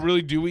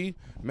Really Dewey,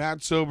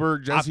 Matt sober,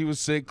 Jesse was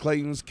sick,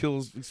 Clayton was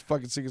he's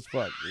fucking sick as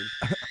fuck,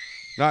 dude.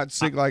 Not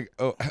sick like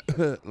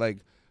like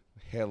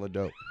hella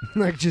dope.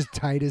 Like just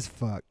tight as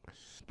fuck.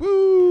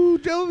 Woo,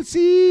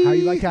 jealousy. How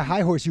you like that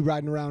high horse you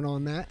riding around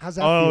on, Matt? How's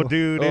that feel?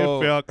 Dude,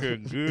 it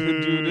fucking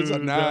good. Dude, it's a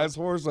nice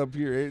horse up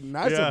here. It's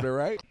nice up there,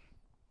 right?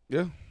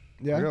 Yeah.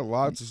 Yeah. I got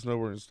lots of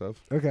snowboarding stuff.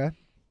 Okay.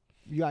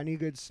 You got any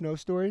good snow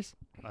stories?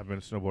 I've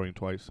been snowboarding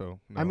twice, so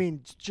no. I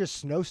mean, just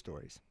snow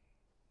stories.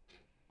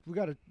 We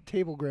got a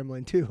table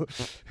gremlin too.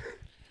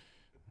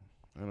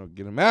 I don't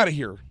get him out of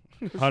here.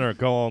 Hunter,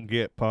 go on,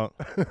 get punk.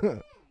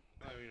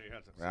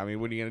 I mean,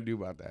 what are you gonna do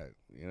about that?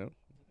 You know,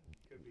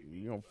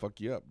 you gonna fuck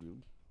you up,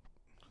 dude.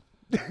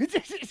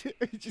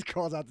 He just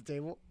calls out the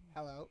table.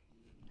 Hello.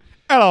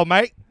 Hello,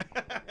 mate.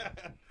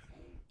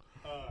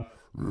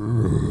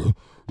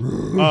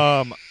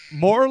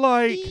 More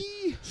like.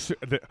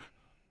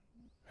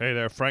 Hey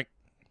there, Frank.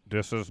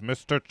 This is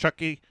Mr.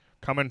 Chucky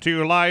coming to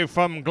you live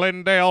from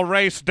Glendale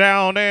Race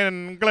down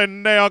in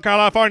Glendale,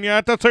 California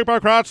at the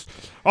Supercross.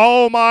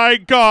 Oh my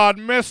God,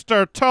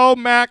 Mr.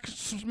 Tomac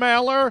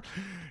Smeller.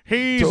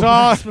 He's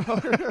on.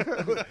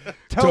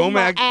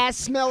 Tomac ass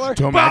smeller.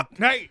 Tomac.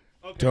 Hey.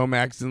 Okay.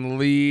 Tomac's in the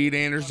lead.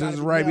 Anderson's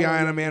right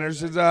behind him.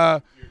 Anderson's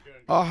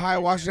high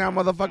washing out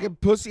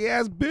motherfucking pussy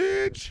ass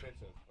bitch.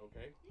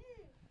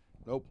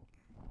 Nope.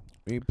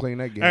 We ain't playing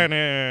that game. And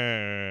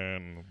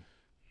then.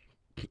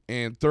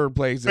 In third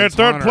place, in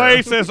third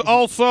place is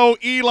also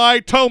Eli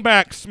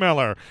Tomac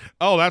Smeller.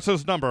 Oh, that's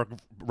his number,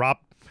 Rob.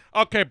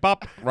 Okay,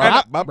 Bob.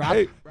 Bob.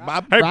 Hey,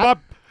 Bob. Bob.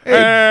 Hey,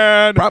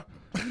 and Bob.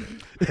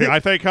 I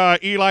think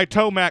Eli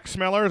Tomac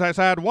Smeller has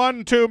had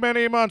one too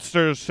many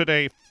monsters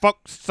today,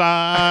 folks.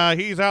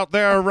 He's out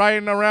there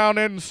riding around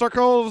in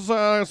circles.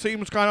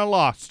 Seems kind of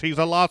lost. He's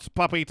a lost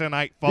puppy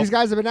tonight, folks. These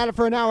guys have been at it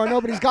for an hour.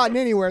 Nobody's gotten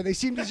anywhere. They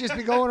seem to just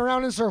be going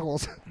around in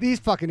circles. These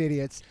fucking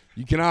idiots.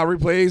 You cannot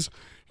replace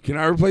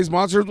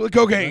monsters with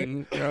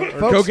cocaine, or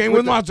Folks, cocaine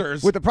with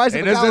monsters. With the price of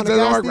a gallon of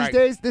gas these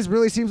days, this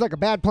really seems like a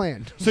bad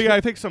plan. So yeah,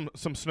 I think some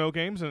snow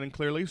games, and then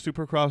clearly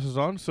Supercross is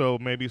on, so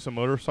maybe some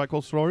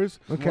motorcycle stories.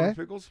 Okay. Motor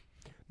pickles?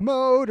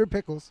 Motor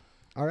pickles.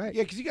 All right.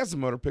 Yeah, because you got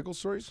some motor pickle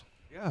stories.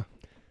 Yeah.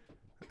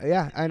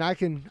 Yeah, and I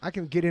can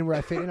get in where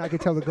I fit in. I can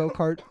tell the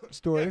go-kart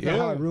story about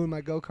how I ruined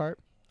my go-kart.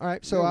 All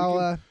right, so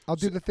I'll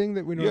do the thing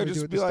that we normally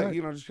do at the start. Yeah, just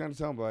be like, just kind of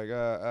tell them like,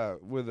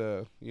 with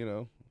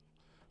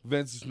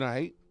Vince's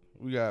night.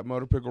 We got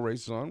motor pickle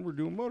races on. We're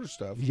doing motor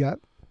stuff. Yep.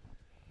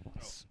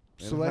 And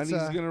so let's.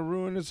 Honey's gonna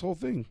ruin this whole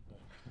thing.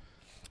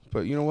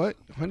 But you know what?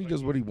 Honey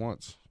does what he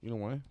wants. You know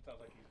why?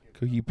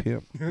 Cause he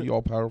pimp. He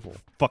all powerful.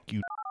 Fuck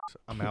you.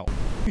 I'm out.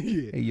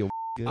 Hey yo.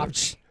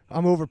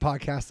 I'm over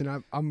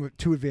podcasting. I'm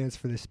too advanced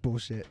for this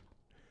bullshit.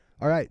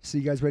 All right, so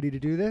you guys ready to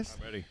do this?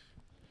 I'm ready.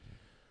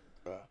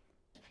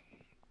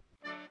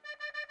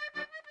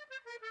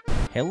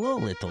 Hello,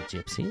 little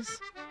gypsies.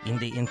 In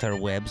the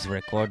interwebs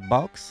record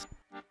box.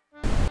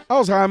 I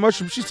was high on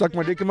mushroom. She sucked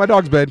my dick in my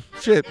dog's bed.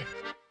 Shit.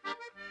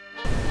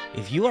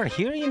 If you are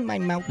hearing my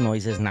mouth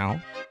noises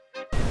now,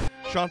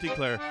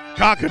 Chanticleer.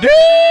 Cockadoo!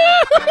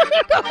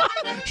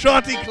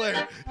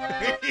 Chanticleer.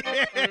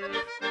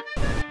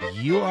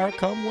 you are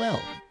come well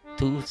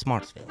to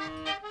Smartsville.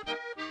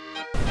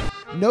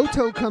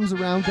 Noto comes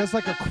around, does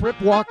like a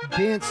crip walk,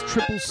 dance,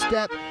 triple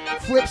step,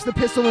 flips the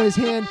pistol in his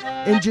hand,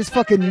 and just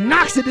fucking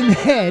knocks it in the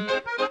head.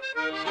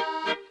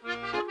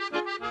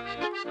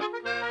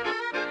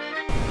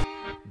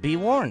 Be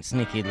warned,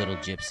 sneaky little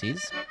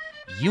gypsies.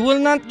 You will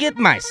not get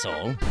my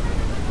soul.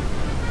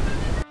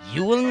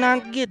 You will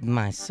not get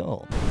my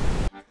soul.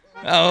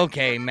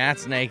 Okay,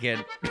 Matt's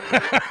naked.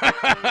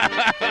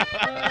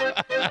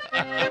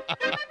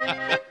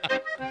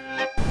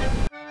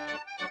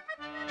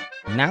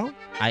 Now,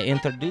 I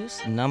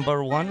introduce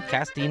number one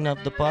casting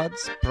of the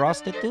pods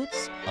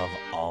prostitutes of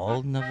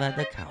all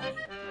Nevada County.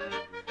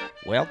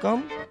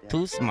 Welcome to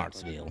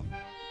Smartsville.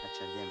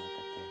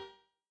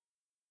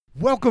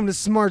 Welcome to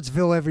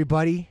Smartsville,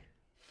 everybody.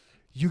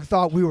 You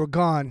thought we were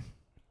gone.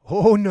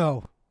 Oh,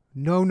 no.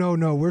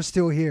 No, we're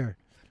still here.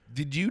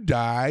 Did you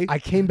die? I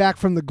came back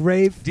from the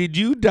grave. Did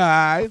you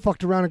die? I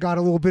fucked around and got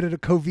a little bit of the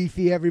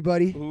Covifi,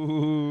 everybody.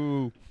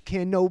 Ooh.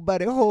 Can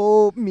nobody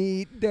hold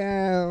me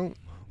down?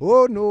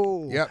 Oh,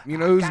 no. Yep. You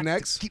know who's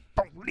next? Keep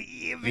on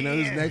living. You know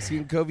who's next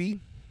in Covey?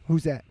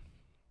 Who's that?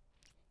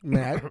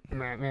 Matt.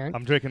 Man.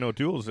 I'm drinking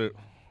O'Doul's.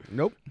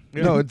 Nope.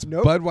 Yeah. No, it's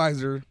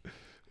Budweiser.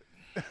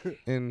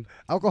 And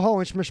Alcohol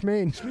and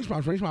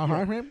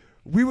schmishmain.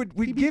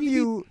 We'd give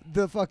you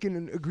the fucking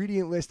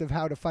ingredient list of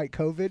how to fight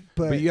COVID,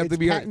 but you have it's to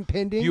be patent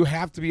pending. You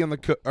have to be on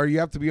you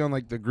have to be on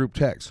like the group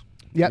text.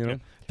 Yep. You know?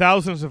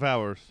 Thousands of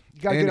hours.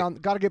 You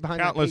gotta get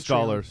behind Countless that Patreon.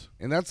 dollars.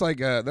 And that's like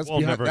that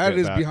never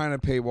is get back. behind a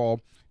paywall.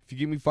 If you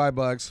give me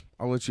 $5,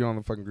 I'll let you on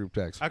the fucking group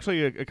text.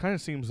 Actually, it kind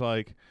of seems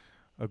like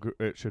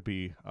it should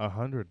be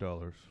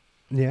 $100.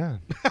 Yeah.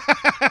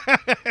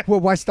 Well,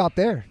 why stop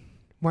there?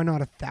 Why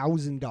not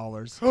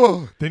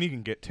 $1,000? Then you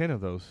can get 10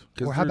 of those.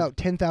 Or how about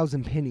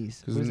 10,000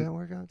 pennies? Cause Does that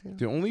work out too?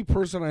 The only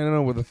person I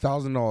know with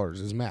 $1,000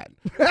 is Matt.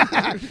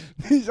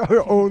 These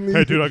are only.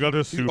 Hey, dude, I got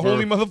this He's the super.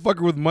 only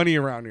motherfucker with money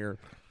around here.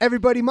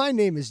 Everybody, my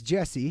name is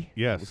Jesse.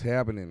 Yes. What's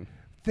happening?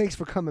 Thanks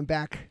for coming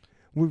back.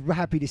 We're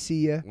happy to see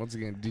you. Once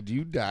again, did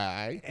you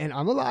die? And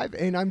I'm alive,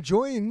 and I'm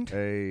joined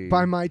Hey.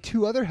 by my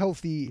two other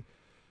healthy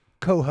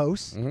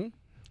co-hosts. Mm-hmm.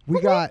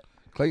 We got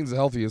Clayton's the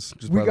healthiest.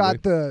 Just by the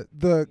way.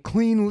 the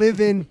clean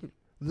living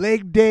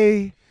leg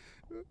day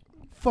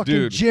fucking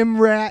Dude. gym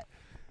rat.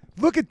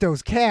 Look at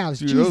those calves.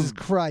 Dude, Jesus those-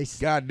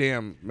 Christ.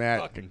 Goddamn, Matt.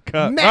 Fucking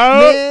cut.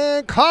 Matt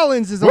Man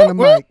Collins is on the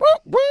mic.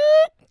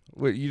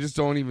 Wait, you just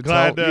don't even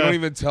Glad, tell. You don't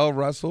even tell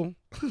Russell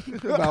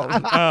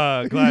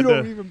about. Glad You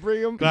don't to even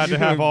bring him. glad to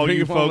have all bring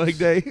you him on folks. leg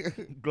day.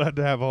 Glad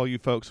to have all you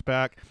folks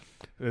back.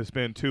 It's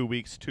been 2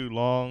 weeks too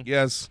long.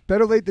 Yes.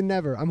 Better late than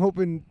never. I'm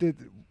hoping that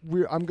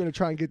I'm going to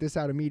try and get this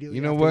out immediately.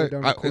 You know after we're what?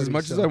 done As recording,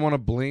 much as so. I want to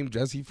blame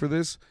Jesse for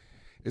this,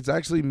 it's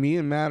actually me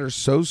and Matt are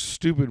so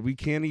stupid we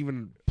can't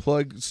even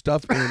plug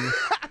stuff in.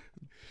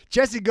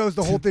 Jesse goes,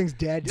 the whole thing's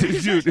dead.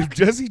 Dude, if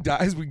Jesse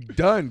dies, we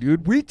done,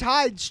 dude. We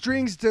tied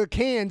strings to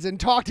cans and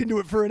talked into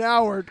it for an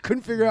hour.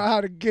 Couldn't figure out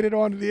how to get it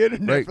onto the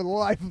internet Right. for the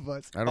life of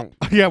us. I don't.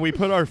 Yeah, we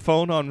put our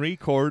phone on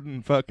record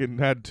and fucking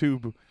had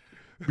to.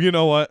 You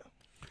know what?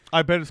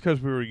 I bet it's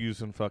because we were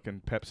using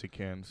fucking Pepsi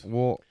cans.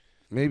 Well,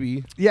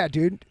 maybe. Yeah,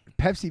 dude.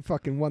 Pepsi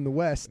fucking won the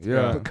West.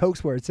 Yeah. But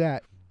Coke's where it's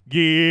at.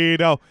 You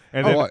know.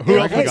 And then Oh, who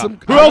yeah, else I we got got? some-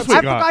 Who else we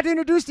I got? forgot to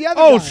introduce the other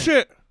Oh guy.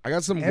 shit! I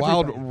got some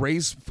Everybody. wild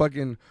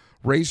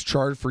race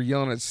charge for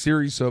yelling at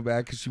Siri so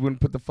bad because she wouldn't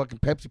put the fucking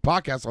Pepsi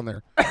podcast on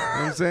there. You know what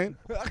I'm saying?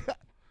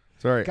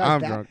 Sorry, Guys, I'm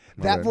that, drunk.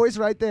 My That bad. voice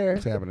right there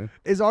What's happening?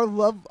 is our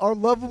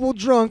lovable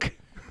drunk.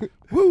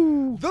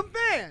 Woo! The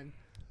man,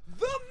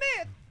 the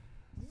myth,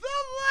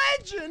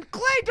 the legend,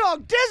 Clay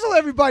Dog Dizzle.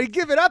 Everybody,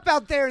 give it up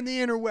out there in the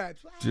interwebs.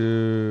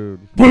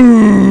 Dude.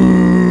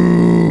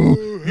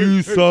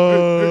 You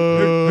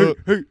suck.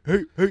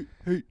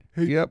 Hey.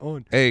 Yep.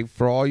 On. Hey,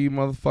 for all you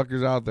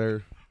motherfuckers out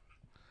there,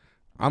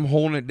 I'm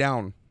holding it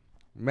down.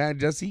 Matt,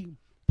 Jesse,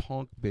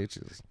 punk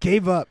bitches.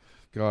 Gave up.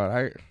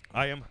 God,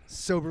 I am.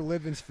 Sober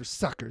livings for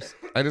suckers.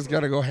 I just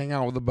gotta go hang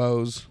out with the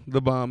bows,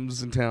 the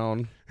bums in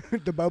town.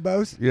 The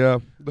Bobos, Yeah,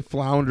 the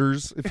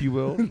flounders, if you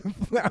will.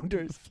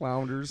 Flounders.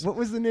 Flounders. What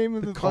was the name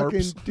of the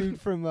carps. fucking dude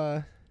from?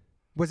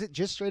 Was it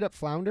just straight up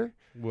Flounder?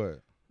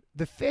 What?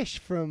 The fish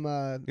from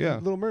Yeah.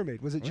 Little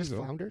Mermaid. Was it I just think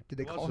so. Flounder? Did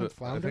they Was call him it? I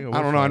Flounder? think it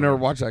I don't know. I was never Flounder.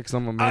 watched that because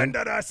I'm a man.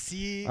 Under the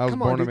sea. I was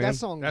Come on, born a dude. man. That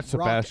song That's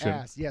rocked Sebastian.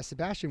 ass. Yeah,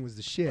 Sebastian was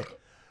the shit.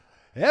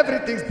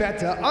 Everything's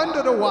better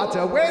under the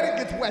water, where it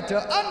gets wetter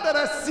under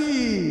the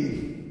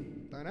sea.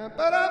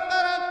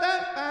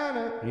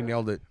 He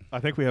nailed it, I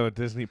think we have a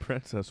Disney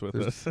princess with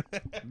us.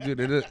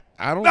 dude.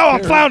 I don't. No, I'm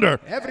care. Flounder.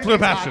 Everything's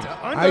Sebastian.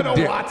 hotter I under the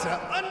dare-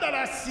 water, under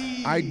the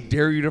sea. I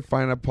dare you to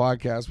find a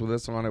podcast with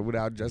us on it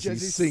without Jesse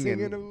Jesse's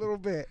singing. a little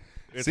bit.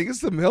 Sing us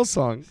the Mill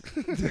song.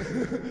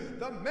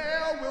 The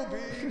mail will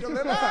be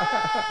delivered.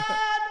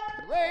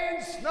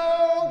 Rain,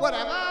 snow,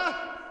 whatever.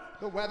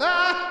 The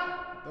weather.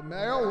 The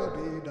mail will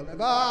be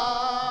delivered.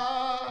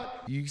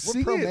 You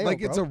sing pro it mail,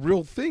 like it's bro. a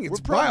real thing.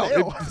 It's We're pro wild.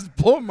 mail. It's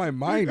blowing my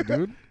mind,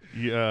 dude.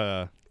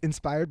 Yeah.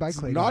 Inspired by It's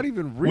Clay. not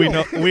even real. We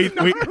know. We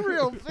Not a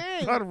real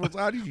thing.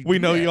 How did you we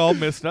do know that? you all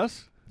missed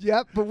us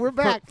Yep, but we're for,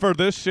 back. for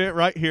this shit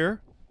right here.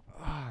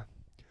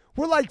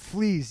 We're like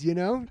fleas, you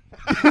know?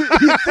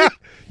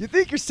 you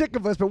think you're sick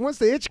of us, but once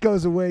the itch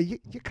goes away,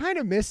 you kind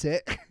of miss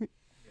it.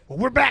 Well,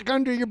 we're back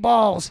under your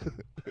balls.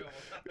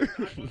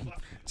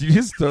 Did you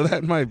just throw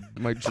that in my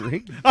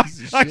drink? you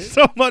piece of I shit?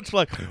 so much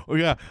like. Oh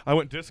yeah, I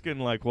went discing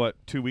like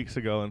 2 weeks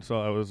ago, and so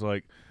I was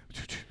like,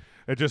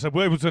 it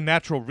was a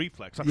natural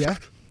reflex. Yeah.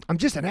 I'm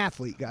just an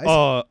athlete, guys.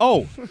 Oh.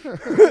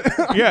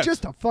 I'm yeah.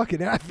 just a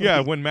fucking athlete. Yeah.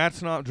 When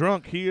Matt's not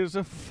drunk, he is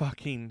a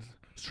fucking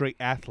straight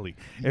athlete.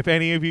 If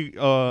any of you.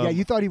 Yeah,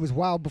 you thought he was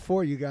wild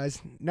before, you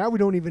guys. Now we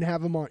don't even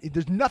have him on.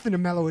 There's nothing to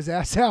mellow his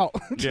ass out.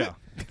 Yeah.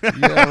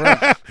 Yeah,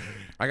 right.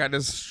 I got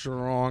this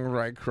strong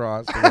right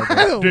cross.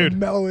 Dude,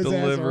 mellow his ass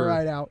deliver.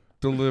 right out.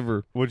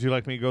 Deliver. Would you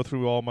like me to go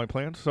through all my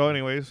plans? So,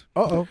 anyways,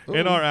 Uh-oh.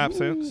 in our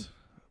absence,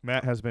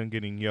 Matt has been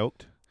getting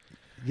yoked.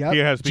 Yep. He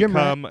has Gym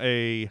rat. become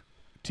a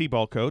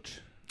T-ball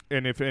coach.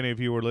 And if any of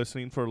you were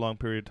listening for a long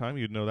period of time,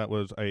 you'd know that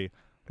was a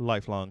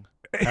lifelong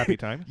happy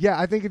time. Yeah,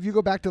 I think if you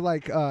go back to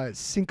like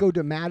Cinco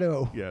de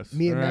Mayo, Yes.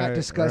 me and Matt Right,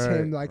 discuss right,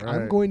 him like I'm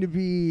right. going to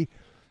be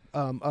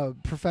a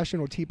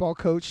professional T-ball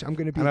coach. I'm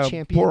going to be I a know,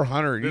 champion. poor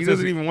Hunter. He This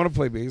doesn't is- even want to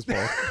play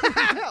baseball.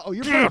 Oh,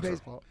 you're playing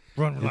baseball.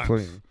 Run, You're relax.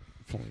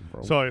 playing,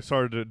 bro. So I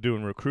started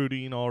doing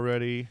recruiting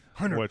already,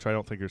 Hunter. which I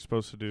don't think you're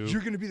supposed to do.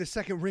 You're going to be the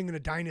second ring in a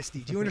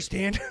dynasty. Do you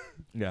understand?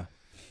 Yeah.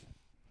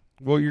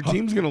 Well, your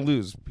team's gonna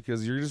lose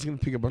because you're just gonna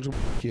pick a bunch of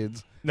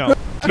kids. No.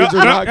 Kids no,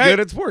 are not hey, good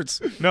at sports.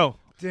 No.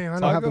 Damn, I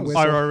So don't I have a go- whistle.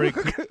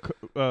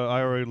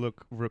 I already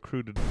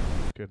recruited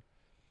kid.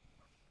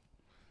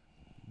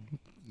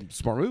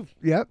 Smart move.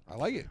 Yep. I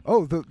like it.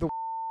 Oh, the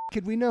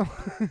kid we know.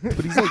 But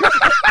he's like,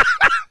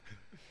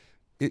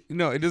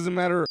 it doesn't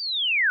matter.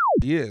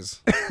 He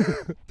is.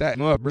 That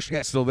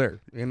Brishkat's still there.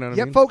 You know what I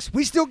Yep, mean? folks,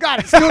 we still got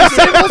it. Still the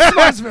same old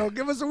Smartsville.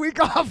 Give us a week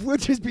off. We'll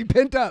just be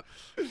pent up.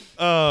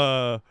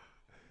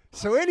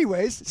 So,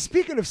 anyways,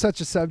 speaking of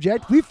such a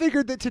subject, we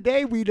figured that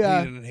today we'd, Need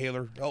an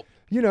inhaler. Help.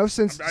 you know,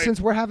 since I'm dying.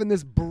 since we're having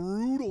this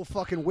brutal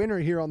fucking winter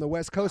here on the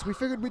West Coast, we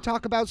figured we'd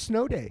talk about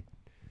snow day.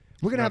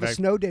 We're gonna Snow have a day.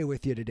 snow day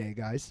with you today,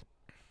 guys.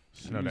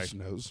 Snow day.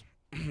 Snows.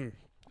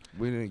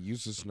 We didn't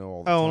used to snow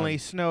all the time. Only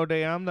snow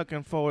day I'm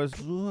looking for is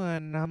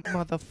one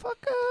motherfucker.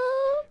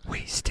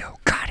 We still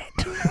got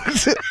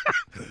it.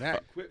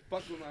 Matt, quit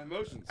fucking with my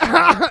emotions.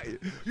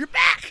 You're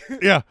back.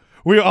 Yeah,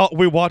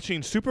 we're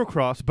watching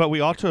Supercross, but we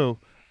also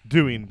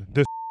doing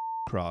the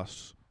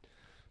cross.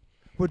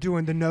 We're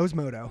doing the nose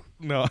moto.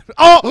 No.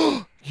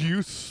 Oh,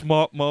 you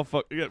smart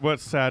motherfucker. Yeah,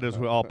 what's sad is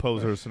we're all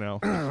posers now.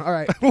 All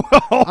right,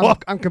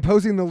 I'm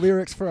composing the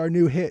lyrics for our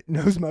new hit,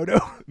 Nose Moto.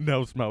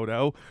 Nose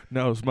moto,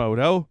 nose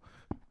moto.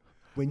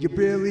 When you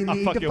really I'll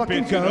need fuck to your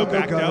fucking bitch in the go,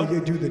 back go, door. go,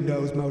 you do the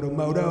nose moto,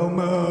 moto,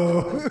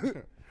 mo.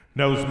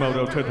 Nose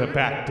moto to the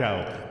back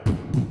door.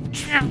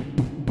 Yeah.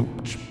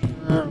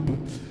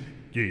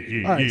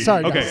 All right,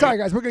 sorry guys. Okay. Sorry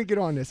guys, we're gonna get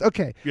on this.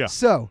 Okay. Yeah.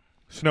 So,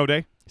 Snow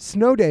day.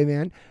 snow day,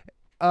 man.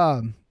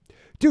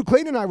 Dude,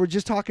 Clayton and I were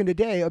just talking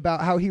today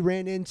about how he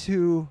ran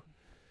into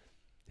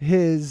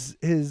his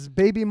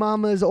baby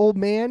mama's old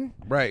man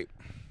Right.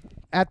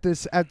 at the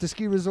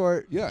ski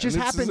resort. Yeah, Just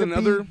and this happened is to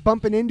another- be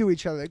bumping into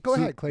each other. Go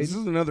So ahead, This Clayton.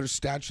 is another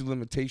statute of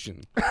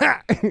limitation.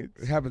 It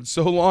happened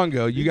so long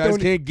ago. You guys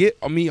Don't- can't get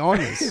me on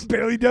this. It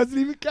barely doesn't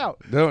even count.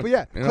 Don't, But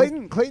yeah, you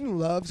know? Clayton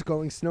loves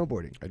going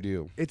snowboarding. I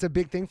do. It's a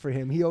big thing for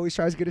him. He always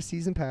tries to get a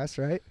season pass,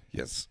 right?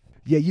 Yes.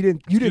 Yeah, you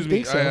didn't Excuse me,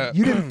 think so. I,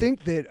 You didn't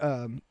think that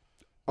our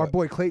What?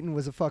 boy Clayton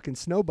was a fucking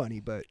snow bunny,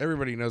 but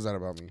Everybody knows that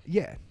about me.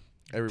 yeah.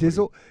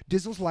 Everybody.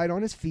 Dizzle's light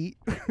on his feet,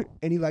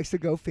 and he likes to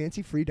go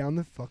fancy free down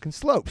the fucking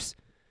slopes.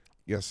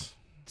 Yes.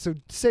 So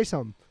say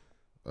something.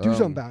 Do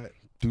something about it.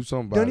 Do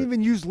something about Don't it.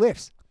 even use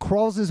lifts.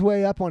 Crawls his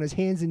way up on his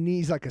hands and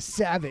knees like a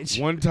savage.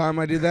 One time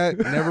I did that,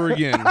 never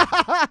again.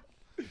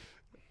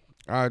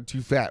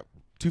 Too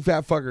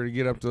fat fucker to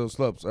get up to those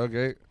slopes.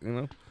 Okay, you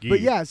know.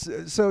 But yeah,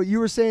 so you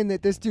were saying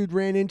that this dude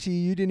ran into you.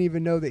 You didn't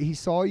even know that he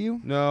saw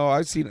you. No,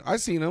 I seen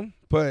him,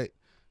 but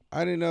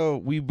I didn't know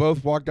we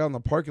both walked down the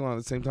parking lot at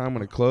the same time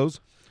when it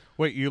closed.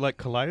 Wait, you like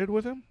collided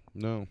with him?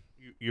 No,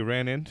 You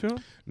ran into him?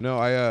 no,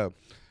 I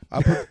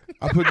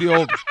put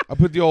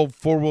the old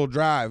 4-wheel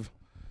drive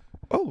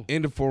Oh.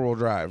 into 4-wheel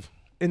drive.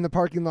 In the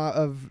parking lot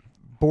of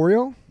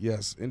Boreal.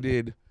 Yes, and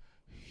did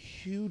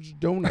huge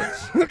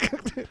donuts.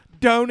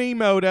 Donny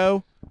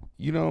Moto.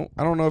 You know,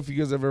 I don't know if you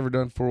guys have ever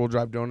done 4-wheel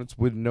drive donuts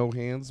with no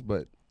hands,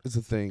 but it's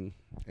a thing,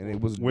 and it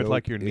was With, dope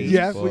like, your as knees?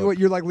 Yeah, fuck. what,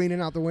 you're like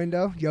leaning out the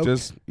window. Yoked.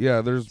 Just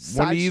there's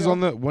Sideshow?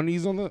 one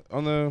knees on the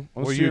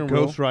Were you steering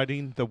wheel. ghost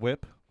riding the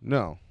whip?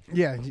 No,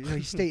 yeah,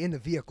 you stay in the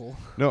vehicle.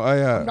 no,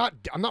 I'm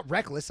not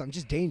reckless. I'm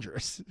just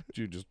dangerous.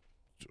 dude, just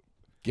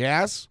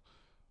gas,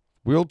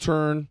 wheel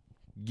turn,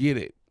 get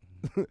it.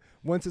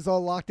 Once it's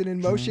all locked and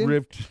in motion,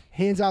 Drift.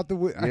 hands out the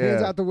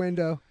hands Yeah. out the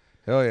window,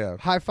 Hell yeah,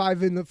 high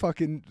five in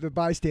the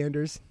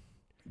bystanders.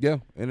 yeah.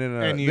 And then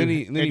and you then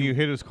he you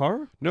hit his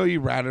car? no, he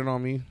ratted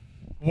on me.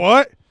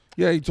 What?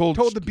 Yeah, he told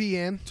Told the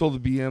BM, the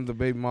BM, the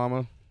baby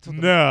mama.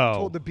 No.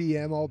 told the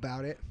BM all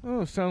about it.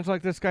 Oh, sounds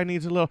like this guy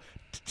needs a little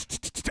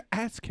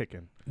ass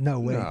kicking. No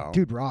way, No.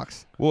 dude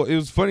rocks. Well, it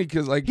was funny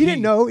because like He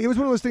didn't know. It was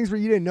one of those things where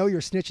you didn't know you're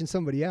snitching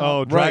somebody out.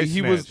 Oh, dry Right,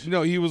 he was snitch.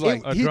 no, he was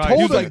like a he dry- told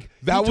he was a, like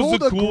that he was told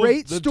the a cool,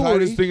 great the story,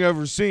 tightest thing I've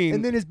ever seen.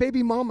 and then his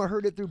baby mama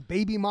heard it through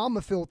baby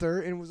mama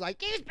filter and was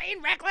like, He's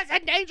being reckless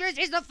and dangerous.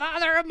 He's the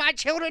father of my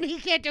children. He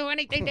can't do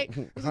anything.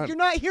 He's like, "You're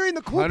not hearing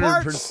the cool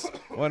parts."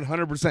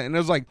 100%. And it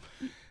was like,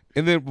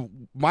 and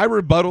then my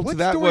rebuttal What to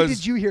that story was,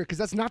 did you hear? Because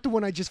that's not the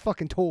one I just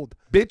fucking told.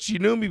 bitch, you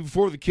knew me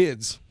before the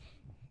kids.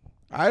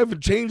 I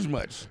haven't changed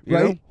much, you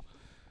Right? know?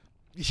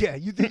 Yeah,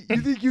 you think you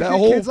That get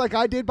whole- kids like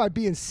I did by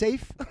being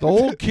safe? The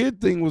whole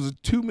kid thing was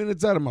 2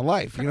 minutes out of my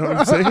life. You know what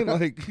I'm saying?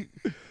 Like,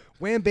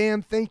 Wham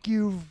bam, thank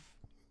you,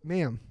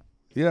 ma'am.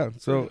 yeah.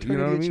 So you know what I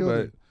Eternity of mean?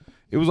 children. But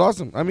it was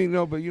awesome. I mean,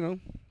 no, but you know,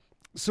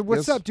 So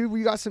what's Yes. up, dude?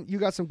 You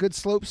got some good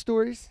slope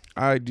stories?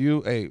 I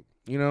do. Hey,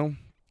 you know,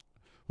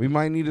 we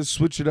might need to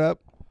switch it up.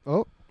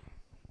 Oh,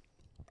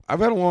 I've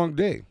had a long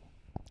day.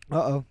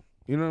 oh.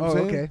 You know what Oh, I'm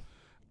saying? okay.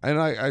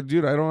 And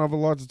dude, I don't have a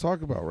lot to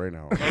talk about right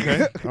now.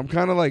 Okay. I'm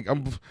kind of like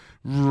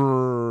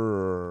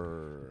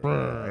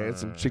I had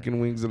some chicken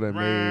wings that I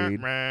made.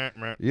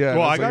 Yeah,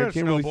 Well, and it's I got like, a I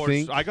can't really snowboard.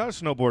 think. I got a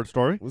snowboard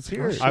story. Let's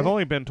hear it. I've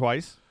only been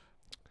twice.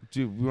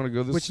 Dude, we want to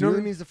go this Which year?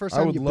 normally means the first I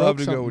time would you love broke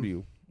to something. go with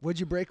you. What'd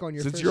you break on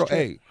your Since first you're, trip?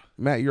 hey,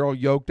 Matt, you're all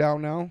yoked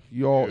out now.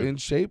 You all Dude. in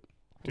shape.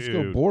 Let's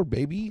go Dude. board,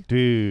 baby.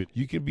 Dude.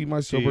 You could be my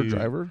sober Dude.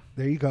 driver.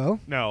 There you go.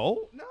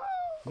 No.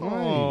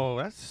 Oh,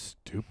 that's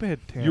stupid.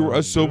 You're Tanner,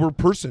 a sober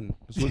person.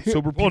 That's what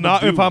sober people Well,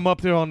 not do. if I'm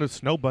up there on the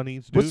snow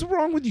bunnies, dude. What's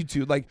wrong with you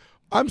two? Like,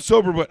 I'm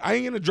sober, but I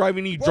ain't gonna drive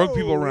any drunk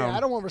people Whoa, around. Yeah, I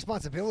don't want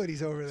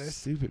responsibilities over this.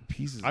 Stupid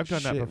pieces. I've of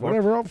done that shit. before.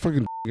 Whatever. I'll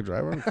fucking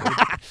drive. I don't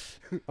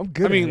care. I'm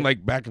good. I at mean, it.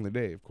 like back in the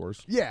day, of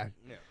course. yeah.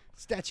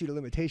 Statute of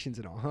limitations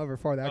and all. However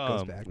far that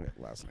goes back. Yeah,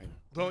 last night.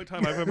 The only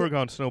time I've ever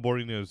gone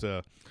snowboarding is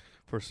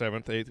for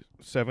seventh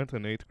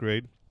and eighth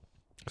grade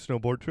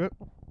snowboard trip.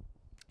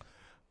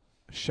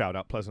 Shout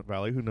out Pleasant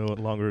Valley, who no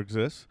longer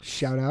exists.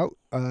 Shout out.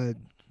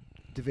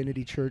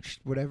 Divinity Church,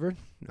 whatever.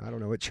 I don't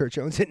know what church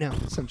owns it now.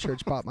 Some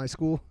church bought my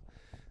school.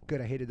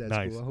 Good, I hated that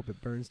Nice. school. I hope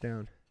it burns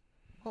down.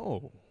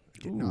 Oh.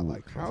 Did not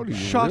like How do you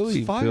Shots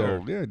really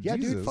fired. feel? Yeah,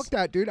 Jesus. dude, fuck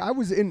that, dude. I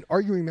was in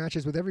arguing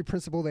matches with every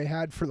principal they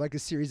had for like a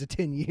series of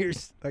 10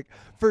 years. Like,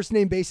 first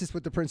name basis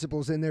with the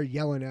principals in there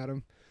yelling at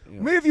them. Yeah.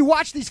 Maybe if you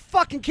watch these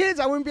fucking kids,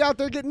 I wouldn't be out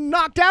there getting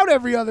knocked out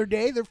every other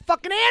day. They're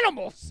fucking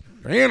animals.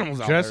 They're animals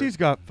out Jesse's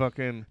got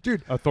fucking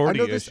Dude, authority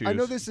I know this, issues. I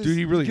know this is Dude,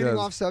 he really getting does.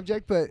 off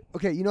subject, but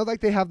okay, you know,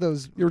 like they have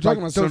those. there. You were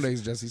talking like, about those,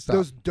 Sundays, Jesse. Stop.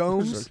 Those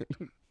domes.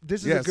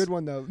 This is Yes. a good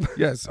one though.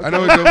 Yes, I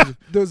know it goes.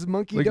 Those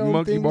monkey Like dome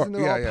monkey things, bar- and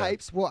they're yeah, all yeah.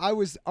 pipes. Well, I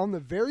was on the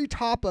very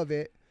top of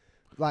it,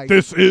 like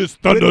This is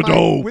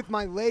Thunderdome. with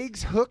my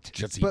legs hooked,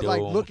 Jesse but like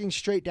Dome. looking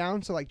straight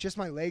down. So like just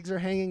my legs are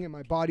hanging and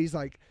my body's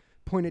like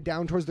pointed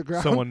down towards the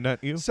ground. Someone nut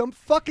you? Some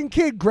fucking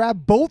kid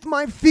grabbed both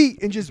my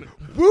feet and just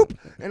whoop,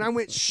 and I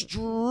went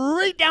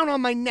straight down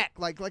on my neck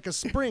like a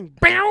spring.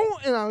 Bow!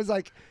 And I was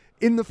like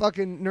in the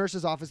fucking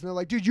nurse's office, and they're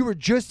like, "Dude, you were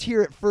just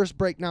here at first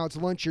break. Now it's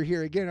lunch. You're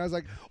here again." And I was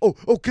like, "Oh,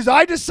 because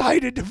I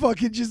decided to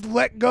fucking just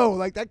let go.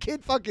 Like that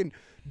kid fucking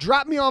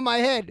dropped me on my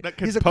head. That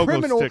kid He's a pogo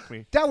criminal. sticked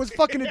me. That was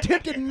fucking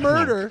attempted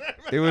murder."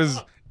 It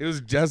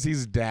was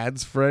Jesse's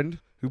dad's friend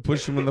who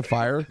pushed him in the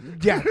fire.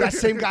 Yeah, that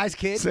same guy's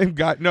kid. Same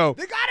guy. No,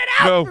 They got it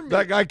out for no, me.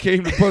 that guy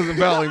came to Pleasant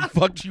Valley and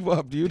fucked you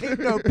up, dude.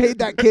 No, paid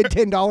that kid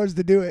 $10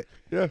 to do it.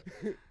 Yeah.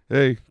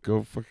 Hey,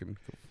 go fucking.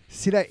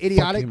 See that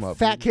idiotic him up,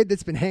 fat dude. kid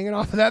that's been hanging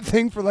off of that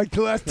thing for like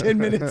the last 10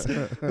 minutes?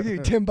 I'll give you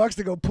 $10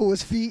 to go pull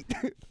his feet.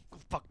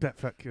 Fuck that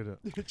fat kid up.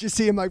 Just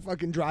see him like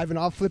fucking driving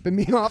off, flipping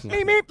me off.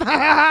 Meep,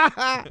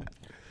 meep.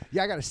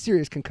 Yeah, I got a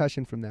serious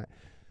concussion from that.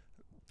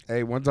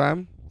 Hey, one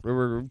time we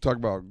were talking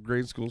about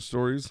grade school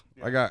stories.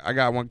 I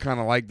got one kind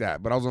of like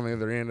that, but I was on the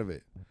other end of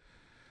it.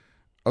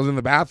 I was in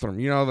the bathroom,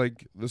 you know,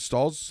 like the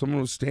stalls.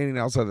 Someone was standing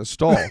outside the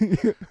stall.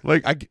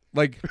 I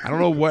don't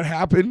know what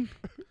happened,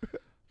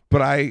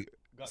 but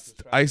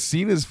I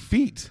seen his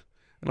feet,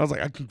 and I was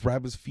like, I can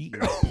grab his feet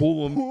and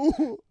pull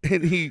him,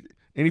 and he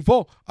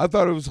fall. I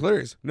thought it was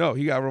hilarious. No,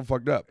 he got real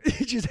fucked up.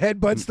 He just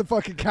headbutts the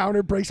fucking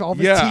counter, breaks all of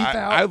his Yeah, teeth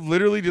out. I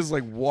literally just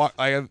like walk.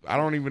 I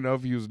don't even know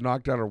if he was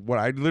knocked out or what.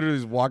 I literally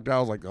just walked out. I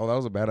was like, oh, that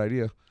was a bad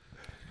idea.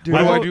 Dude,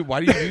 What do I I don't- do? Why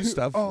do you do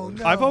stuff? Oh,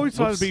 no. I've always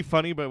thought it'd Whoops. be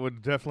funny, but it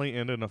would definitely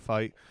end in a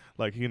fight.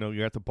 Like, you know,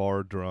 you're at the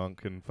bar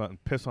drunk and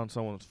piss on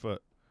someone's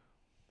foot.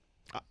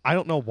 I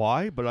don't know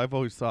why, but I've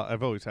always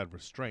had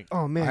restraint.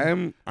 Oh,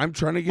 man. I'm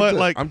trying to get But, the,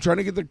 like, I'm trying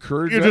to get the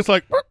courage. You're up. just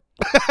like,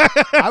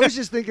 I was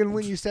just thinking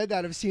when you said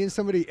that of seeing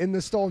somebody in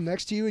the stall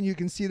next to you and you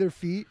can see their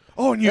feet.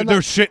 oh, and And, they're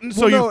like, shitting,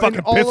 so Well, you no, and fucking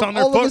all piss of- on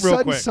their all of a foot real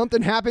sudden quick.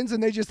 something happens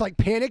and they just like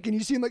panic and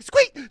you see them like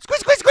squeak, squeak,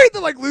 squeak, squeak.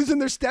 They're like losing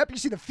their step. You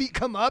see the feet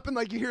come up and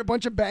like you hear a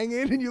bunch of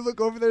banging and you look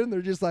over there and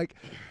they're just like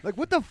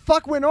what the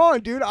fuck went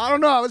on, dude? I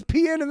don't know. I was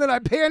peeing and then I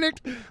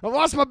panicked. I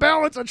lost my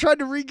balance. I tried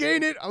to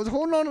regain it. I was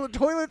holding on to the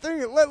toilet thing.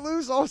 It let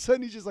loose. All of a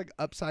sudden he's just like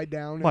upside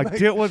down and Like, like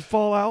dit would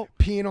fall out.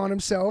 peeing on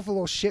himself. A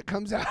little shit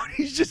comes out.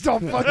 He's just all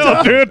fucked Oh,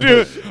 up.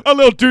 dude, a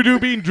little doo-doo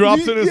bean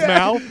drops in his Yeah.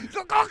 mouth.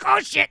 Oh,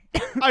 shit.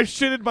 I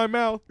shitted my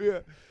mouth. Yeah.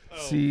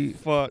 See,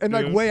 Fuck, And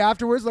like dude. way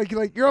afterwards, like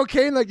you're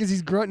okay, and like as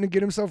he's grunting to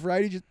get himself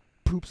right, he just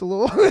poops a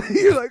little.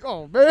 You're like,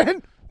 oh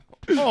man.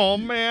 Oh,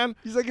 man.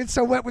 He's like, it's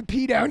so wet with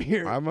pee down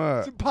here. I'm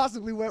It's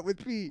impossibly wet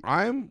with pee.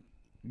 I'm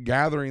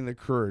gathering the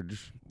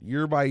courage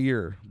year by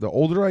year. The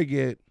older I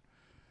get,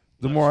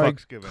 the more I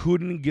fuck's given.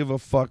 couldn't give a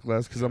fuck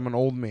less because I'm an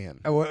old man.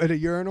 Oh, at a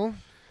urinal,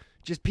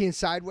 just peeing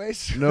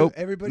sideways. Nope.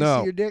 Everybody No.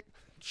 see your dick.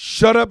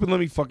 Shut up and let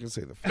me fucking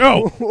say the.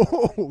 No.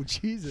 Oh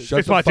Jesus. Shut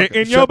It's the my fuck dick up.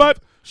 in Shut your the- butt.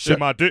 shut- It's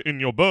my dick in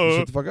your Shut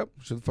butt. the fuck up.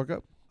 Shut the fuck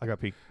up. I got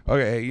pee.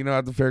 Okay, hey, you know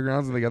at the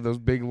fairgrounds and they got those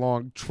big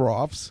long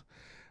troughs.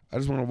 I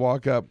just want to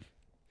walk up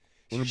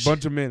with a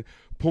bunch of men,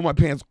 pull my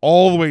pants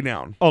all the way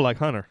down. Oh, like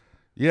Hunter.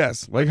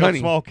 Yes, like A honey,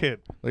 small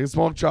kid. like a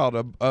small child,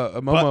 a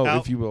momo,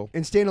 out. if you will.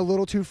 And staying a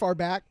little too far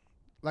back,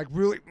 like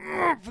really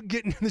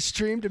getting in the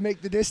stream to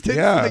make the distance.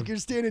 Yeah. Like you're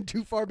standing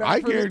too far back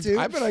I from it guarantee. too.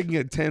 I bet I can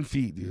get 10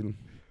 feet, dude.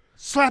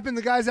 Slapping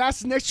the guy's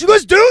ass next to you.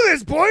 Let's do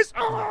this, boys.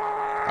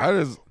 I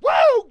just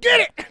Woo, get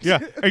it. Yeah,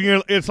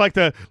 and it's like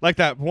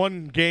that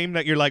one game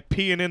that you're like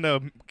peeing in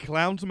the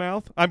clown's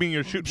mouth. I mean,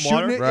 you're shooting Shooting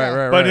water, it, right, yeah.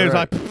 right, but right. it's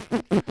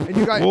right. like And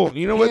you got Well,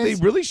 you know what? They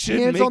hands- really should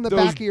hands make on the those.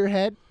 back of your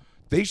head.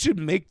 They should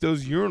make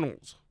those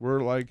urinals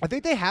where like I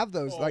think they have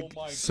those like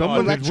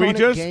someone God, did we electronic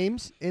just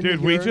games in did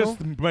the we urinal.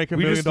 just make a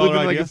we $1 just million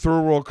live in like idea? a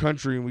third world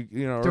country, and we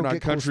or Don't not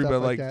get cool country, stuff but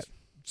like like that.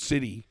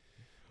 city.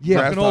 Yeah,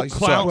 Grass Like an old Valley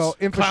clown, sucks. Well,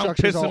 clown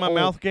infrastructure's piss in my all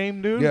mouth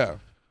game, dude. Yeah.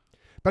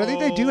 but I think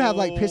they do have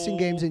like pissing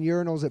games in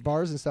urinals at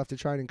bars and stuff to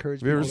try and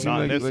encourage Have you ever people. seen Not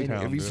like, in this like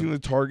town, have you dude. seen the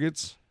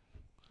targets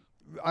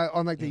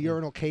On like the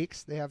urinal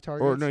cakes, they have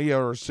targets. or no? Yeah,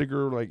 or a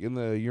sticker like in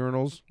the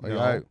urinals. Like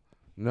No.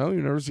 no,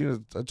 you've never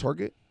seen a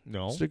Target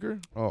No. sticker?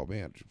 Oh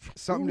man,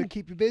 Something to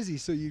keep you busy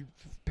so you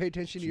pay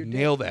attention to your dick.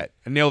 nail that.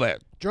 Nail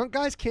that. Drunk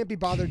guys can't be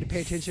bothered to pay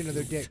attention to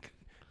their dick.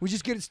 We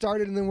just get it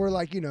started and then we're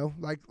like,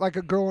 like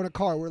a girl in a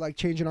car. We're like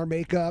changing our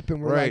makeup and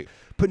we're Right. like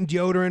putting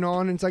deodorant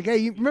on and it's like, hey,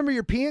 you remember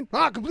you're peeing?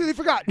 Ah, completely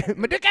forgot.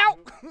 My dick out.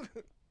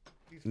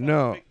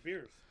 No,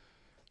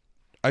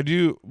 I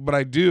do, but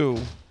I do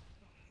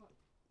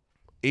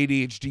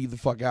ADHD the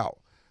fuck out.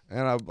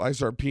 and I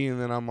start peeing,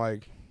 and then I'm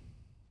like,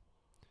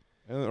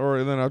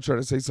 or then I'll try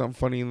to say something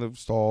funny in the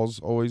stalls.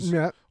 Always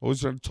trying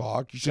to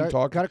talk. You shouldn't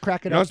talk. Got to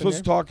crack it You're up. not supposed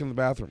to talk in the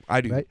bathroom.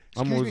 I do. Right.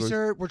 I'm Excuse always me, like,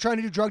 sir. We're trying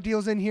to do drug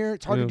deals in here.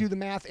 It's hard Yeah. to do the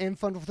math and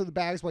funnel through the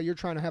bags while you're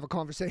trying to have a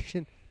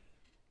conversation.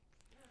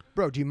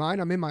 Bro, do you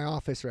mind? I'm in my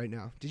office right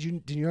now. Did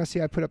you not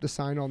see I put up the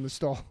sign on the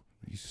stall?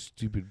 you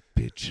stupid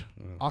bitch.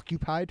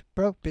 Occupied,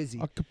 bro. Busy.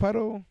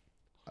 Ocupado.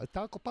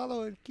 Taco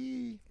Palo and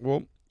key.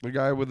 Well, the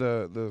guy with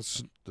the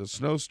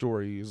snow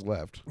story is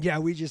left. Yeah,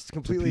 we just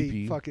completely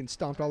pee-pee. fucking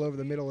stomped all over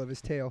the middle of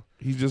his tail.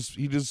 He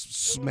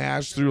just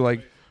smashed through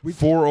like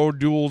 4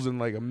 O'Douls in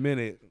like a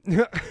minute.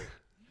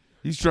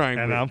 He's trying.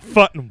 And bro. I'm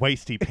fucking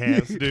wasty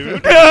pants,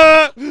 dude.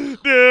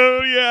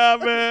 Dude, yeah,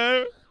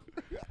 man.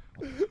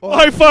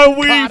 High five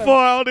weed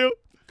file, dude.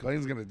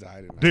 Clayton's gonna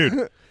die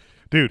tonight.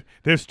 Dude,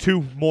 there's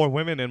 2 more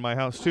women in my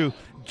house too,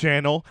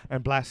 Jano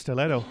and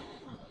Blastiletto.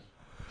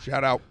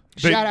 Shout out.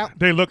 Shout out.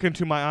 They look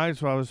into my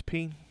eyes while I was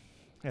peeing,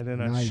 and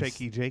then I Nice.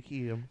 shaky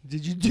Jakey him.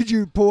 Did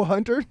you pull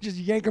Hunter? Just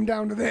yank him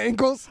down to the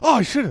ankles? Oh,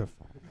 I should have.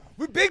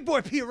 We big boy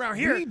pee around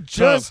We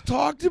just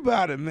talked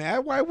about it,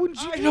 man. Why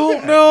wouldn't you? I do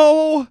don't that?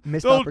 know.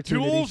 Missed Those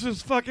opportunity. tools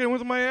is fucking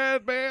with my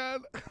head, man.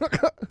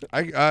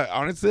 I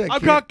honestly,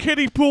 I've got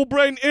kiddie pool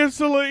brain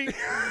instantly.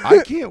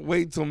 I can't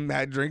wait till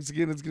Matt drinks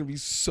again. It's gonna be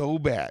so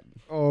bad.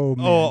 Oh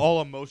man. Oh,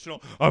 all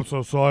emotional. I'm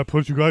so sorry I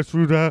put you guys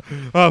through that.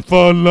 I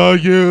follow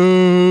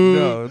you.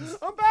 No, it's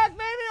I'm back,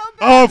 baby. I'm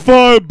back. I'll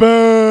fight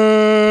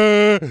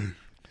back.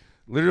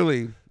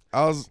 literally.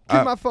 I was.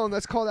 Give my phone.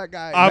 Let's call that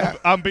guy.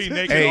 I'm being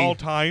naked Hey, all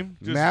time.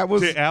 Just Matt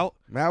was- get out.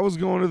 Matt was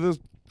going to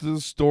the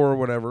store or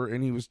whatever,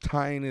 and he was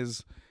tying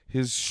his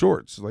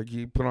shorts. Like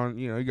he put on,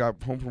 he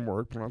got home from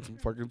work, put on some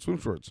fucking swim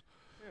shorts.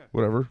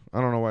 Whatever.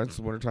 I don't know why it's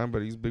the wintertime,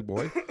 but he's a big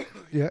boy.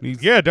 Yeah. And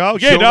he's Yeah,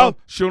 dog. Yeah, showing dog.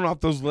 showing off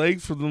those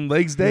legs for them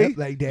legs day. Yep,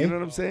 leg day. You know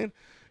what I'm saying?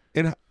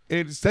 And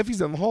Steffi's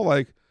down the hall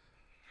like,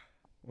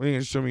 "What, are you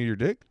gonna show me your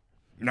dick?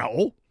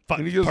 No.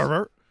 And he Fucking goes,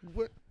 pervert.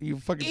 What? You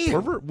fucking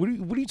pervert? What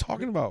are you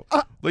talking about?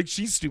 Like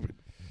she's stupid.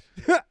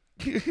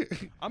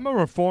 I'm a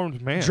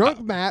reformed man.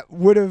 Drunk Matt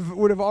would have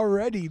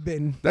already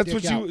been. That's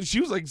what dick out.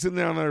 she was like sitting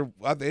down there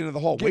at the end of the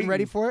hall, Getting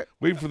ready for it.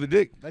 waiting for the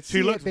dick. Let's She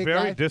see looks it, big very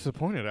guy.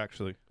 disappointed,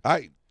 actually.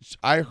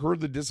 I heard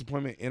the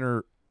disappointment in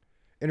her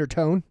In her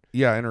tone.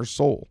 in her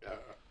soul.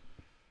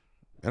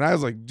 And I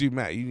was like, dude,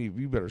 Matt,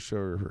 you better show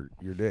her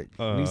your dick.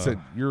 And he said,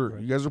 you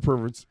guys are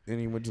perverts, and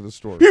he went to the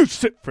store. You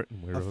sit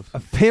frickin' weirdos. A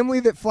family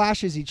that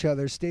flashes each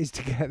other stays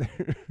together.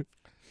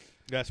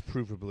 That's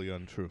provably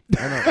untrue.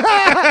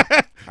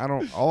 I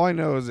don't. All I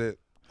know is that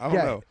I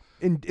don't know.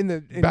 In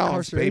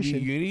Balance, baby.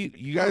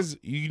 incarceration.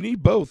 You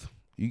need both.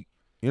 You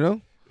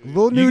know.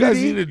 Little You guys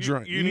nudity. need to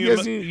drink. you You need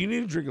guys a you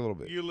need to drink a little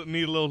bit. You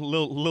need a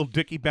little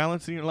dicky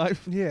balance in your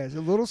life. Yeah, it's a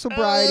little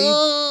sobriety,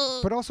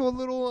 but also a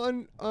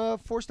little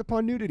forced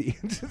upon nudity.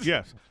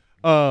 Yes.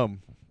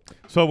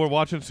 So we're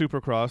watching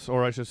Supercross,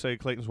 or I should say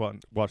Clayton's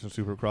watching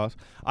Supercross.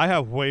 I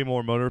have way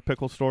more motor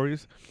pickle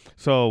stories.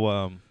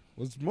 So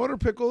Let's motor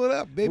pickle it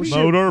up, baby.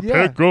 motor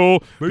yeah.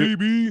 pickle,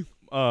 baby.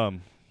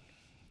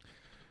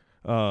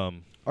 All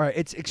right,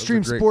 it's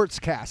Extreme great- Sports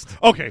Cast.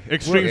 Okay,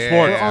 extreme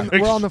Yeah.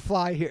 sports. We're on the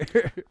fly here.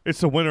 It's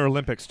the Winter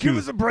Olympics, dude. Give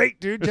us a break,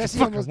 dude. It's Jesse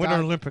the fucking almost Winter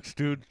died. Olympics,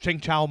 dude. Ching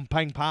chow,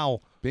 pang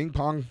pow. Bing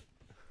pong.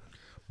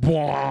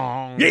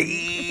 Bwong.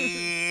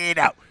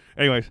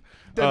 Anyways,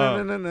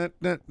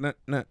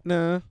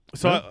 Da-na-na-na-na-na-na.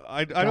 so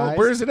I don't. Guys,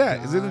 Where is it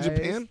at? Is it in guys.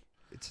 Japan?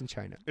 It's in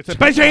China. It's a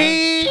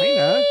Beijing.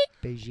 China?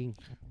 Beijing.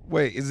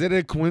 Wait, is it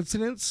a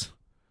coincidence?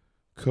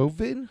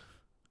 COVID?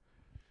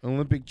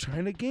 Olympic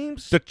China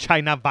Games? The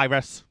China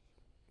virus.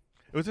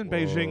 It was in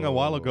Beijing a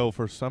while Whoa. ago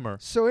for summer.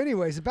 So,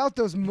 anyways, about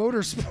those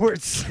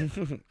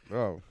motorsports.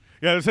 Oh.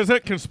 Yeah, this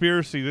isn't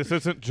conspiracy. This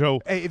isn't Joe.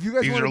 Hey, if you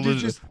guys want to do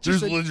just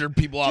there's a, lizard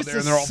people out just there, a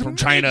and they're all from smidge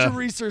China. of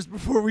research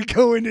before we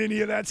go into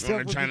any of that stuff. Going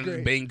Would to China, be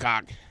great.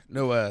 Bangkok.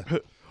 No,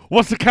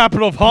 What's the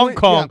capital of Hong Point-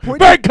 Kong? yeah, point-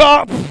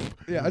 Bangkok.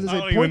 Yeah, I was I like, don't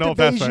even point know to if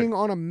that's right. Beijing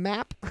on a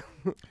map,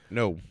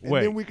 no. and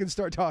Wait. then we can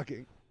start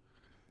talking.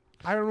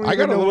 I don't I even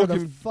got a know where little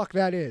the fuck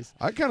that is.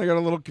 I kind of got a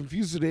little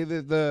confused today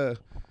that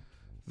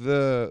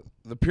the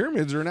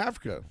pyramids are in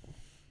Africa.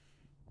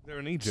 They're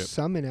in Egypt.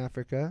 Some in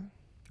Africa.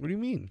 What do you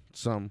mean?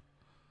 Some.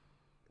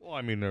 Well,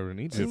 I mean, they're in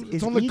Egypt. Is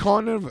It's on the Egypt-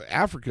 continent of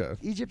Africa.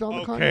 Egypt on the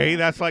Okay, continent.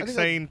 that's I like think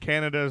saying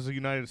Canada is the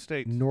United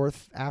States.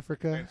 North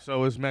Africa. And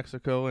so is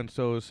Mexico, and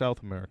so is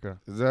South America.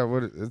 Is that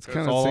what it's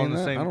kind of all saying on the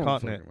that? same I don't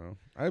continent. fucking know.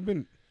 I've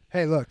been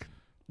Hey, look.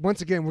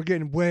 Once again, we're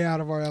getting way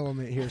out of our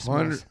element here.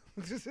 Smalls.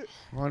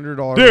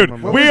 $100. Dude,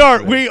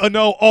 we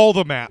know all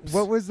the maps.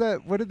 What was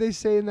that? What did they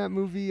say in that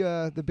movie,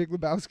 The Big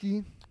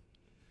Lebowski?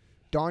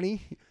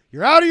 Donnie,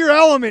 you're out of your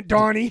element,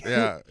 Donnie.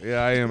 Yeah,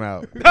 I am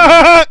out.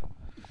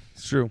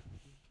 It's true.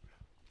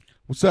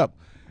 What's up?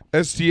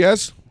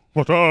 STS?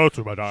 What's up,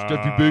 to my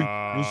Steffi Big.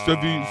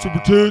 Steffi. Super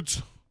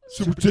Tits.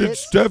 Super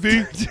Tits.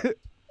 Steffi.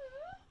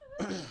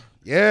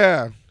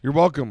 Yeah, you're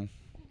welcome.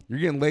 You're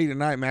getting late at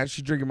night, man.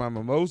 She's drinking my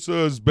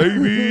mimosas,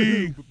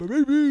 baby.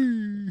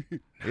 Baby.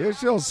 Yeah,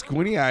 she's all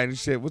squinty-eyed and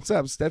shit. What's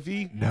up,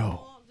 Steffi?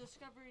 No.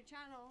 Discovery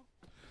Channel.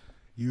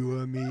 You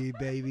and me,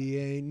 baby,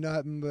 ain't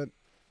nothing but.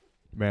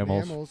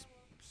 Mammals.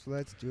 So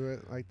let's do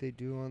it like they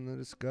do on the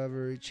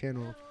Discovery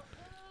Channel.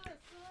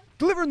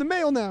 Delivering the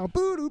mail now.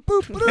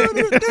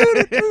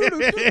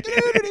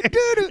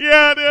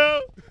 Yeah,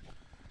 dude.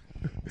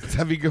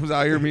 Steffi comes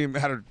out here, me and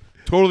Matt are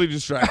totally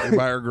distracted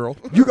by our girl.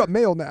 You got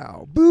mail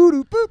now.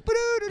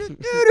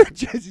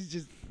 Jesse's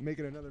just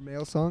making another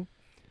mail song.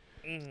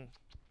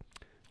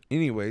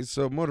 Anyways,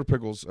 so motor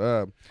pickles.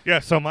 Yeah,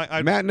 so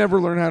Matt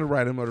never learned how to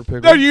ride a motor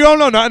pickle. No, you don't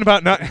know nothing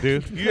about nothing,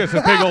 dude. You just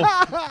a big old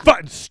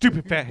fucking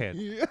stupid fat head.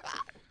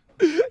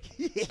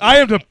 I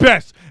am the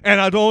best,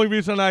 and the only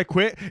reason I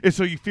quit is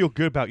so you feel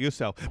good about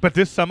yourself. But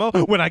this summer,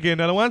 when I get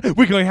another one,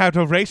 we're going to have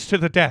to race to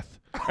the death.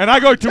 And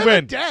I'm going to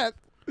win. Death.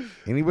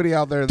 Anybody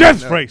out there?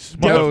 Death race,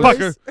 knows-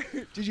 motherfucker.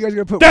 Did you guys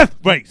gonna put Death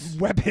race.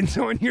 weapons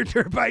on your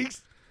dirt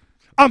bikes?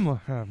 I'm going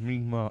to have me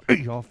my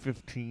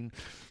AR-15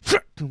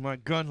 strapped to my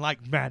gun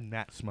like Mad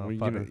Max, Well,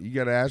 motherfucker. you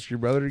gotta ask your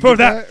brother to For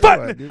get that or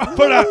what, fucking,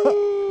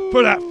 dude?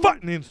 for that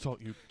fucking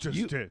insult you just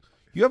You- did.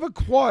 You have a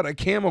quad, a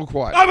camo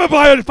quad. I'm going to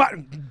buy a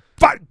fucking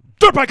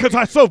dirt bike because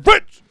I'm so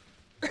rich.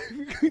 I don't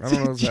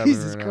know what's happening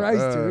Jesus right now.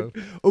 Christ,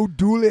 dude.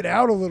 O'Doul it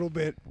out a little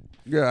bit.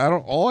 Yeah, I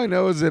don't. All I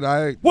know is that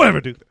I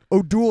Whatever, dude.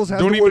 O'Doul's has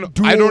don't the even. word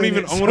duel I don't in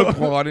even it, own so- a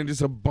quad and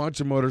just a bunch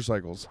of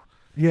motorcycles.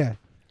 Yeah.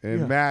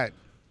 And Yeah. Matt,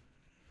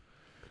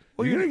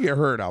 well, you're gonna get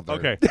hurt out there.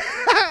 Okay.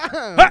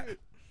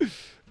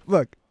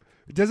 Look,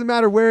 it doesn't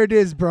matter where it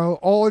is, bro.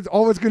 All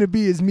it's gonna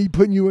be is me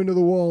putting you into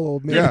the wall,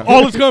 old man. Yeah.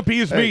 All it's gonna be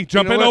is Hey, me you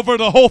jumping know what? over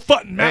the whole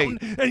fucking Hey.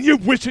 mountain, and you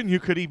wishing you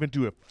could even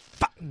do a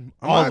fucking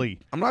ollie,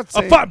 I'm not a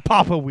saying. fucking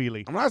papa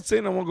wheelie. I'm not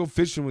saying I won't go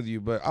fishing with you,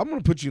 but I'm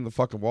gonna put you in the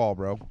fucking wall,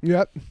 bro. You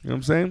Yep. know what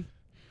I'm saying?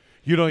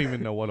 You don't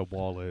even know what a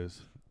wall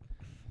is,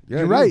 Yeah, You're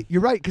dude. right.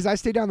 You're right. Because I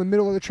stay down the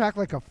middle of the track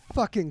like a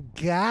fucking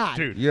god.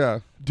 dude. Yeah,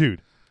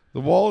 Dude,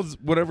 the wall is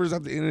whatever's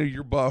at the end of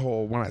your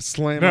butthole when I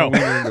slam No. my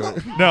wiener into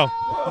it. no,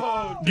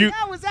 you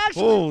That was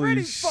actually Holy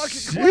pretty shit!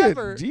 fucking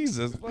clever.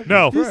 Jesus. fucking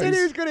No. He said he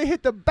Christ. was gonna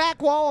hit the back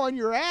wall on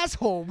your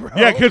asshole, bro.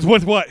 yeah, because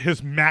with what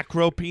his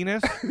macro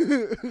penis,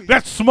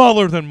 that's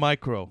smaller than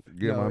micro.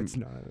 Yeah, no, my, it's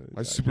not.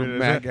 my super Is it?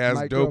 mac ass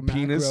Micro, dope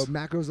penis.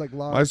 Macro's like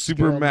large. My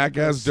super scale, mac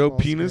macro's ass dope small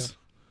penis. scale.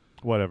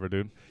 Whatever,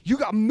 dude. You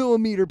got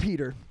millimeter,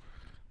 Peter.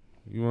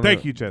 You wanna,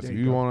 Thank you, Jesse.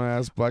 You want to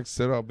ask Black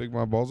Sid how big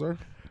my balls are?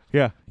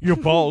 Yeah, your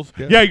balls.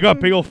 Yeah. Yeah, you got a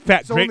big old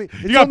fat It's grape. only- You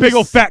it's got a only big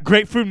old s- fat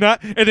grapefruit nut,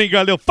 and then you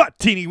got a little fat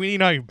teeny weeny.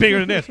 Now you're bigger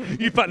than this.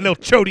 You fucking little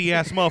chody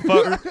ass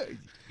motherfucker. You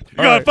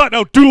got a Alright. fucking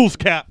little doodles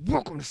cap.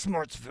 Welcome to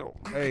Smartsville.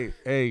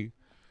 Hey,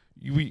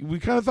 we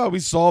kind of thought we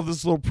solved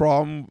this little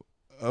problem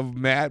of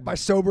Matt By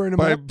sobering him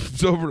by up,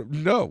 over.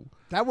 No,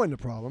 that wasn't a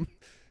problem.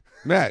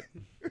 Matt.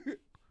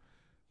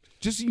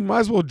 Just you might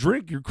as well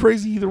drink. You're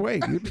crazy either way,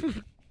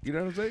 dude. You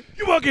know what I'm saying?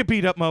 You won't get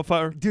beat up,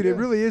 motherfucker. Dude, Yeah. it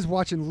really is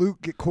watching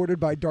Luke get courted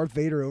by Darth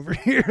Vader over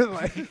here,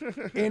 like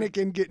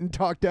Anakin getting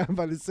talked down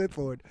by the Sith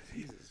Lord.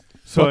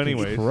 So, Fucking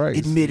anyways, Christ.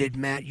 Admit it,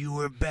 Matt, you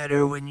were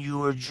better when you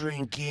were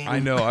drinking. I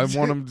know. I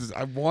want him.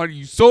 I want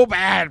you so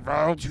bad,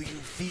 bro. Do you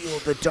feel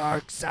the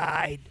dark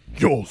side?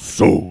 your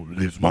soul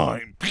is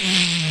mine.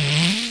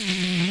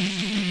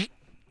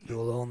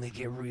 You'll only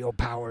get real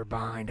power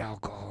behind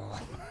alcohol.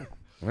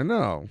 I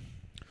know.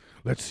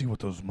 Let's see what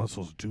those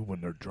muscles do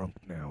when they're drunk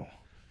now.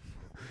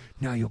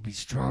 Now you'll be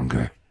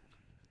stronger.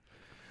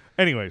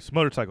 Anyways,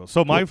 motorcycles.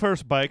 So my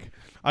first bike,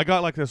 I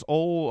got like this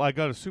old. I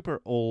got a super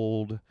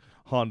old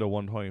Honda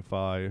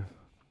 125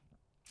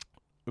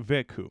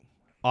 Veku.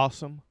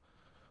 Awesome,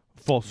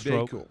 full Very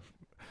stroke. cool.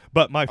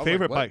 But my I was like,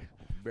 favorite what? bike.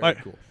 Very I-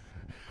 cool.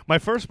 My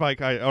first bike,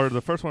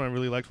 the first one I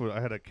really liked was I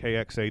had a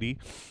KX80,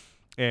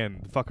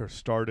 and fucker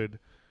started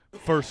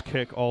first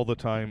kick all the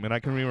time. And I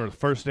can remember the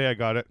first day I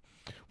got it,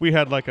 we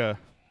had like a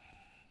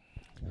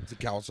It's a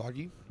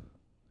Kawasaki.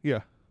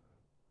 yeah.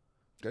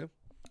 I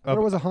thought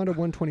it was a Honda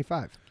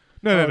 125.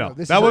 No, Oh, no. no,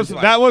 this That is was first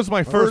bike. that was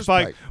my first First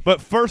bike. bike.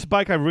 But first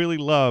bike I really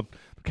loved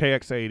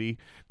KX80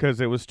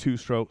 because it was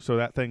 2-stroke, so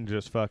that thing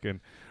just fucking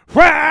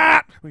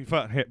we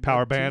fucking hit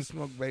power band.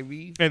 Smoke,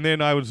 baby. And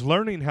then I was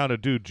learning how to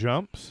do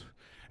jumps,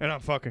 and I'm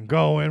fucking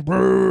going,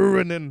 brrr,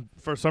 and then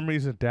for some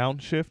reason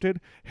downshifted,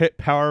 hit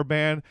power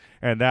band,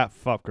 and that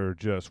fucker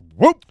just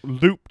whoop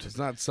looped. It's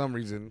not some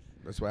reason.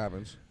 That's what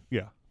happens.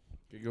 Yeah.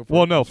 You go for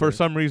Well, it. no, I'm for sorry.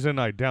 some reason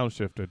I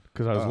downshifted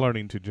because I was Oh.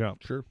 learning to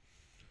jump. Sure.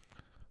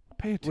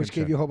 Pay attention. Which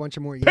gave you a whole bunch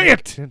of more Pay years.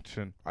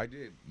 attention. I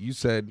did. You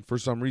said for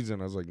some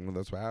reason. I was like, no,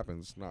 that's what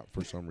happens. Not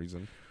for some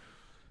reason.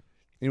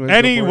 Anyways, go for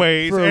it.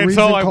 Anyways, For a and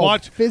reason so I called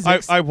watched.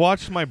 physics. I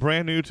watched my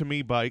brand new to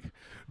me bike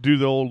do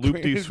the old loop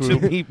de To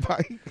swoop. me,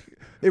 bike.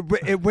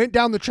 It went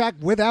down the track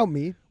without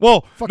me.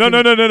 Well, Fucking-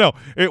 no.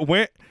 It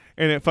went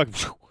and it fucking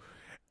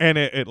and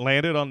it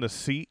landed on the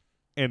seat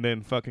and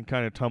then fucking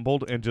kind of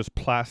tumbled and just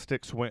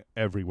plastics went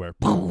everywhere.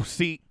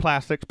 Seat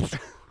plastics.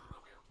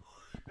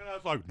 And I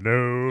was like,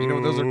 no. You know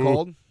what those are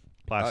called?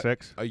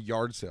 Plastics. A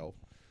yard sale.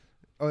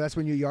 Oh, that's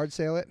when you yard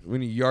sale it?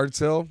 When you yard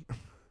sale,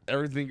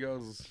 everything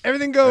goes.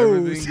 Everything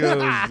goes. Everything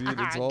goes, dude.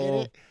 It's Get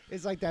all. it?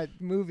 It's like that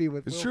movie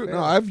with It's Will true. No,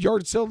 Ferrell. I've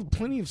yard sold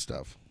plenty of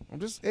stuff. I'm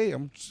just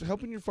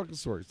helping your fucking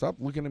story. Stop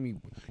looking at me.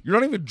 You're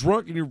not even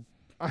drunk and you're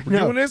I we're know.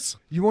 doing this.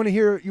 You want to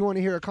hear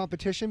a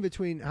competition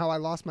between how I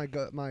lost my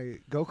go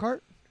kart?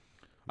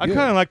 I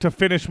kind of like to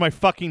finish my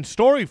fucking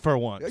story for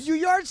once. You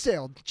yard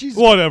sailed. Jesus.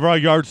 Whatever, a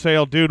yard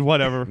sale, dude.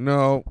 Whatever.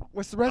 No.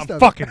 What's the rest I'm of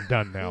fucking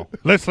done now.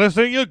 Let's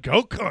listen to your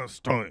go-kart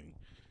story.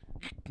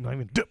 Not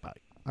even dip bike.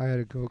 it? I had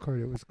a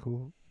go-kart. It was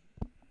cool.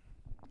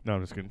 No,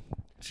 I'm just kidding.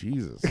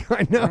 Jesus.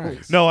 I know.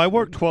 Christ. No, I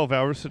worked 12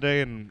 hours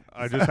today, and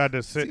I just had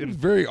to sit Seems and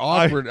very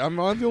awkward. I'm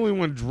not the only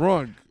one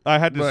drunk. I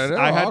had to But they're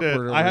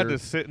awkward I had over to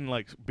sit and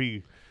like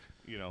be,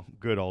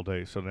 good all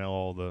day. So now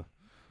all the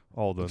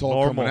It's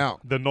all coming out.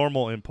 the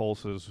normal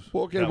impulses.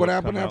 Well, okay, that what would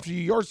happened come out. after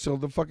you yard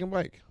sailed the fucking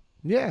bike?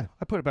 Yeah.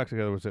 I put it back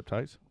together with zip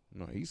ties.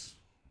 Nice.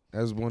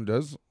 As one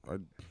does.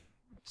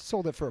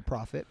 Sold it for a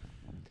profit.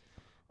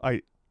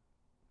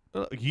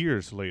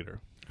 Years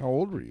later. How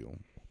old were you?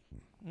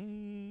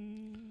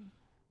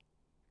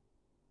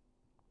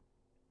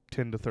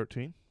 10 to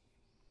 13.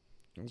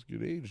 That's a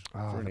good age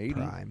Oh, for an the 80.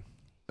 prime.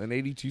 An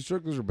 82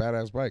 circles are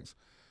badass bikes.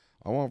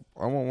 I want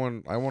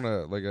one. I want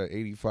a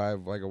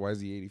 85, like a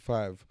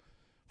YZ85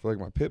 for like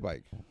my pit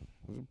bike.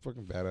 It's a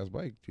fucking badass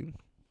bike, dude.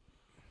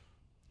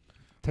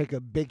 Take a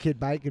big kid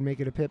bike and make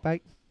it a pit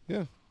bike.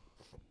 Yeah.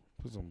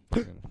 Put some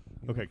fucking.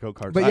 Okay,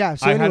 go-karts. But yeah,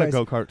 so I had a anyways,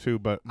 go-kart too,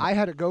 but I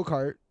had a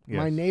go-kart.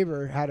 My Yes.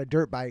 neighbor had a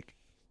dirt bike.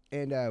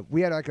 And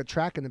we had like a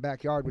track in the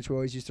backyard, which we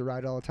always used to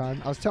ride all the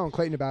time. I was telling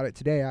Clayton about it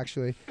today,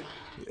 actually.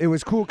 It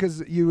was cool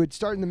because you would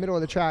start in the middle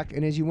of the track,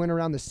 and as you went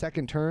around the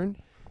second turn,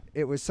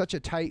 it was such a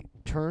tight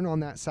turn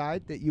on that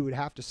side that you would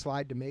have to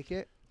slide to make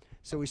it.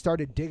 So we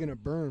started digging a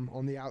berm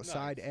on the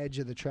outside edge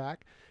of the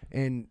track,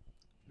 and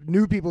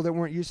new people that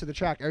weren't used to the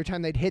track, every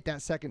time they'd hit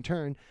that second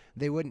turn,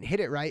 they wouldn't hit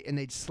it right, and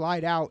they'd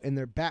slide out, and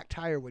their back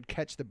tire would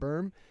catch the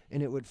berm,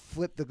 and it would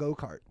flip the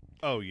go-kart.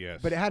 oh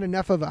yes. But it had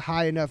enough of a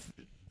high enough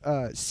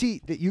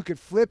seat that you could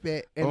flip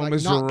it and like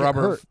Mr. not get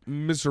hurt.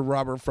 Mr.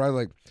 Robert Fry,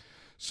 like,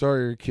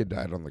 sorry, your kid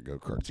died on the go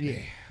kart. Yeah.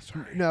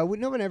 Sorry. No,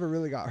 no one ever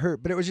really got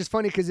hurt. But it was just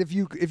funny because if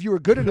you were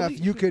good enough,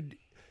 you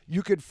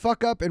could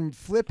fuck up and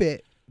flip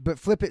it, but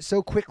flip it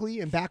so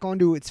quickly and back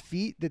onto its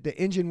feet that the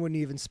engine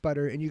wouldn't even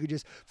sputter, and you could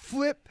just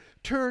flip,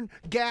 turn,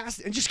 gas,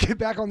 and just get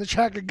back on the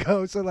track and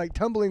go. So like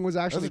tumbling was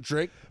That's actually a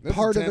trick. That's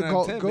part a of the 10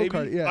 out 10, go baby.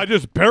 kart. Yeah, I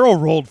just barrel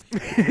rolled.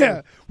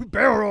 yeah, we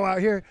barrel roll out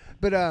here.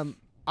 But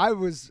I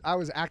was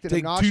acting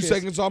Take obnoxious. 2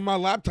 seconds off my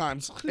lap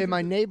times. And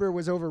my neighbor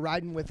was over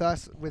riding with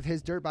us with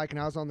his dirt bike, and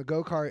I was on the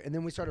go-kart, and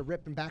then we started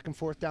ripping back and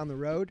forth down the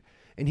road,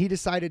 and he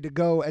decided to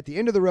go at the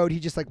end of the road. He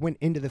just like went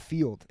into the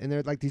field, and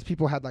there like these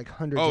people had like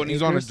hundreds Oh, of and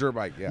he's on a acres. dirt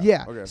bike. Yeah.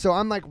 Yeah. Okay. So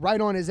I'm like right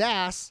on his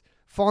ass,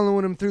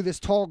 following him through this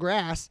tall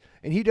grass,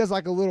 and he does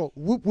like a little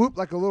whoop whoop,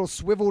 like a little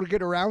swivel to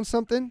get around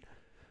something.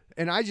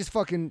 And I just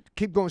fucking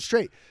keep going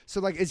straight. So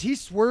like as he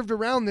swerved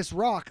around this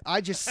rock, I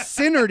just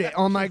centered it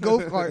on my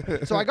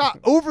go-kart. So I got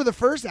over the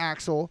first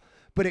axle,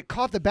 but it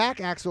caught the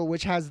back axle,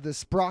 which has the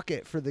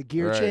sprocket for the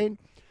gear Right. chain,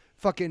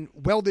 fucking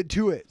welded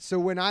to it. So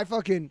when I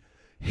fucking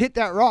hit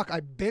that rock, I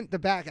bent the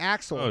back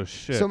axle. Oh,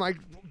 shit. So my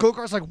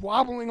go-kart's like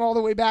wobbling all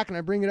the way back, and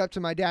I bring it up to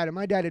my dad, and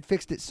my dad had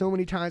fixed it so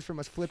many times from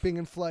us flipping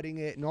and flooding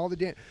it and all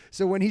the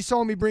so when he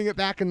saw me bring it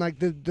back and like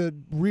the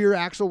rear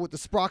axle with the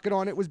sprocket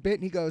on it was bent,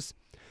 and he goes,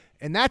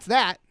 and that's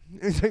that.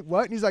 He's like,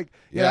 what? And he's like,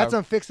 yeah, Yeah. that's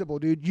unfixable,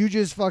 dude. You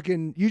just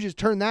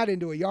turn that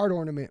into a yard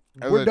ornament.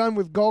 As We're a- done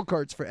with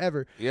go-karts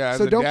forever. Yeah.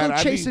 So as a don't dad, go I'd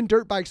be- chasing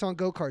dirt bikes on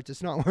go-karts.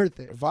 It's not worth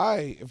it. If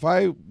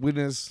I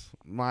witness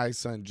my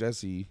son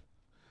Jesse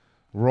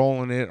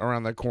rolling it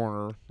around that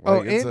corner, Oh,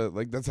 like it's and-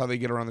 like that's how they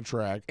get around the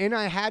track. And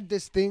I had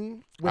this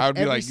thing with I would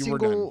be every like, you were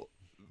single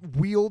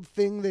wheeled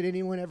thing that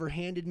anyone ever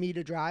handed me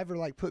to drive or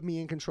like put me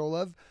in control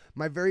of.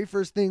 My very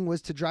first thing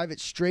was to drive it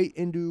straight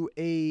into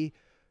a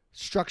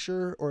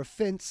structure or a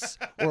fence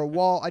or a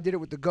wall. I did it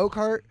with the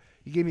go-kart.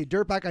 You gave me a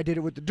dirt bike. I did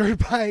it with the dirt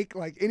bike.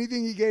 Like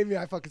anything you gave me,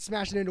 I fucking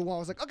smashed it into a wall. I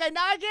was like, okay,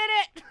 now I get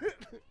it.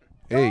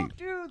 Hey, Don't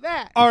do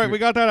that. All right, we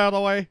got that out of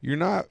the way. you're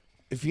not.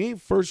 If you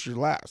ain't first, you're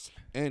last.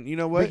 And you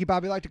know what? Ricky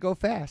Bobby like to go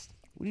fast.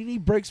 What do you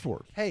need brakes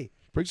for? Hey,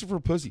 Brakes are for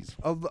pussies.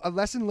 a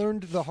lesson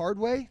learned the hard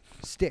way,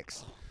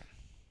 sticks.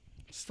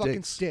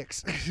 Fucking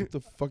sticks. What the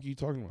fuck are you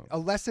talking about? A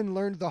lesson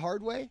learned the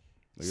hard way,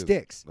 Like a-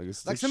 sticks. like a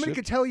stick Like somebody shift?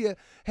 could tell you,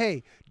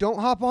 hey, don't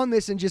hop on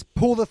this and just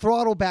pull the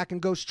throttle back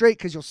and go straight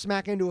because you'll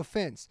smack into a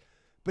fence.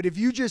 But if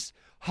you just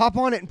hop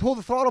on it and pull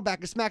the throttle back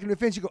and smack into a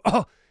fence, you go,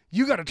 oh,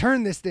 you got to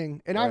turn this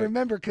thing. And I Right.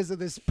 remember because of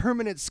this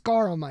permanent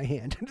scar on my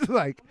hand.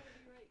 Like,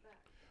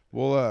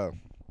 Well,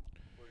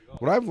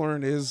 what I've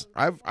learned is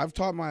I've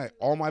taught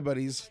all my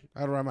buddies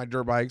how to ride my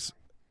dirt bikes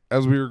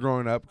as we were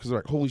growing up because they're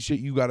like, holy shit,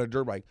 you got a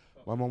dirt bike.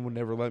 My mom would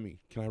never let me.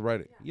 Can I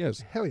ride it?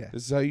 Yes. hell yeah.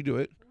 This is how you do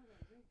it.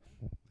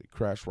 They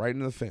crash right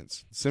into the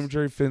fence,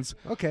 cemetery fence,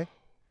 Okay.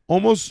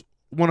 almost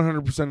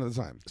 100% of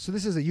the time. So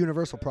this is a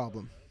universal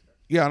problem.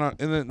 Yeah,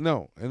 and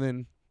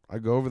then I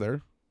go over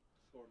there,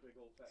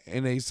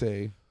 and they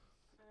say,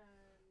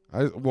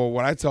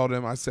 what I tell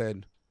them, I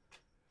said,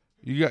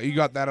 you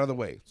got that out of the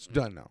way. It's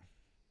done now.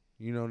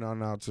 You know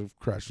now to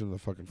crash into the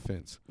fucking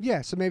fence.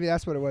 Yeah, so maybe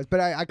that's what it was.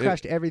 But I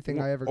crashed everything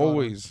I ever got on.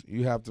 Always,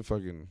 you have to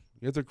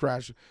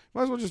crash.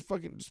 Might as well just.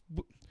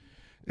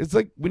 It's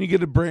like when you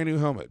get a brand new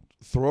helmet,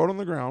 throw it on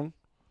the ground,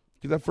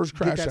 Get that first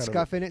crash Get that out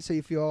scuff of it. in it so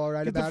you feel all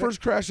right Get about the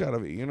first crash out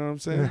of it. You know what I'm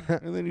saying?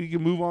 And then you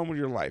can move on with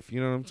your life.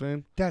 You know what I'm saying?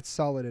 it. That's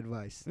solid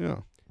advice. Yeah.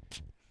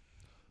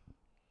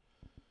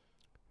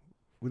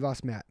 We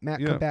lost Matt. Matt,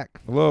 Yeah. come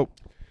back. Hello.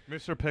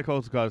 Mr.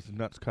 Pickles got his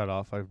nuts cut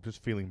off. I'm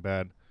just feeling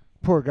bad.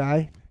 Poor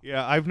guy.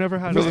 Yeah, I've never I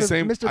had. feel Mr. the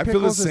same. Mr. I feel the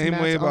Pickles is same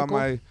way Matt's about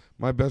uncle.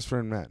 my best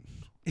friend Matt,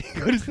 He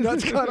got his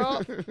nuts cut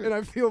off, and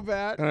I feel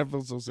bad. and I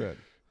feel so sad.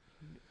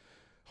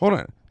 Hold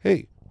on.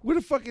 Hey,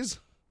 where's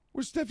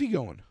Steffi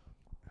going?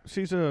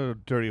 She's a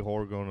dirty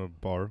whore going to a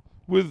bar.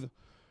 With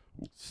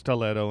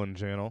Stiletto and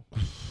channel.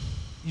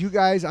 You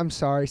guys, I'm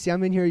sorry. See,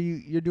 I'm in here.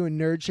 You're doing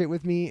nerd shit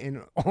with me,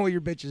 and all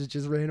your bitches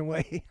just ran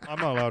away. I'm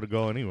not allowed to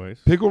go anyways.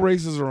 pickle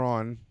races are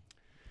on,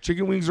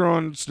 chicken wings are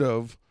on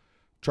stove,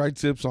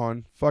 tri-tips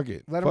on. Fuck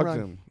it. Let them Fuck run.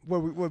 them.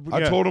 What, I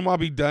Yeah. told them I'll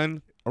be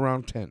done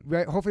around 10.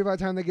 right, hopefully by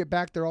the time they get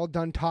back, they're all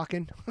done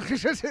talking.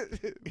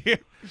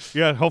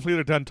 Yeah, hopefully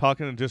they're done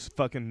talking and just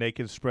fucking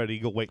naked spread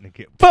eagle waiting to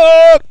get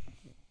fucked.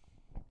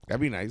 That'd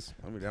be nice.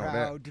 I'll be down with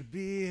that. Proud to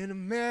be an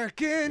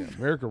American. Yeah,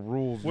 America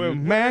rules. Where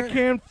Dude. man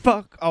can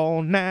fuck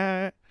all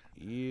night.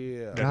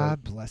 Yeah.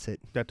 God bless it.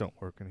 That don't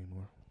work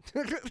anymore.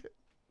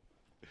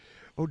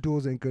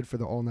 O'Doul's ain't good for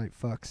the all night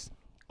fucks.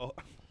 I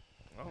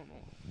don't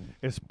know.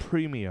 It's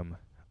premium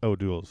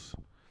O'Doul's.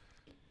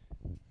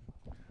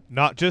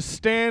 Not just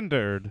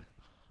standard.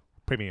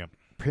 Premium.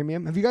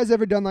 Premium. Have you guys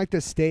ever done like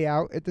the stay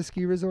out at the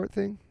ski resort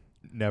thing?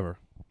 Never.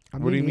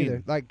 What do you neither.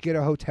 mean? Like get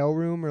a hotel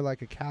room or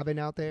like a cabin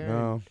out there?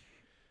 No.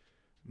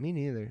 Me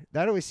neither.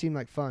 That always seemed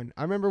like fun.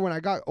 I remember when I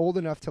got old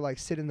enough to like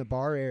sit in the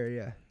bar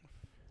area,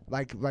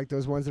 like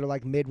those ones that are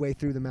like midway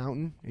through the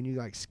mountain, and you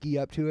like ski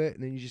up to it,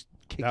 and then you just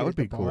kick it That at would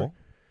the be bar. cool.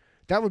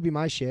 That would be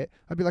my shit.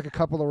 I'd be like a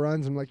couple of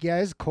runs. I'm like, yeah,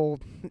 it's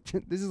cold.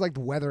 This is like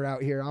the weather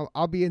out here.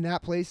 I'll be in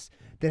that place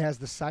that has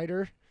the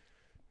cider,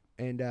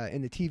 and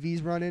the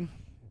TV's running.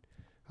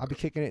 I'll be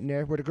kicking it in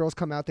there where the girls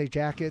come out, they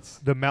jackets.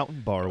 The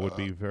mountain bar would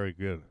be very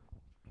good.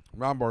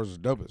 Round bars is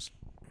dopest.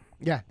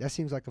 Yeah, that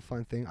seems like a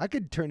fun thing. I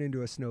could turn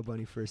into a snow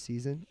bunny for a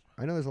season.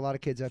 I know there's a lot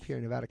of kids up here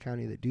in Nevada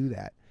County that do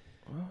that.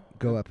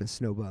 Go up and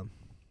snow bum.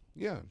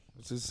 Yeah.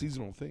 It's a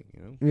seasonal thing,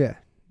 you know? Yeah.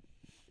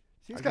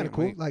 Seems I kind of can't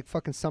cool. wait. Like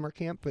fucking summer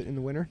camp, but in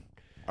the winter.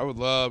 I would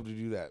love to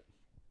do that.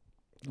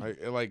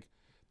 Like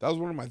that was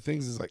one of my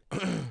things is like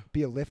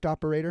Be a lift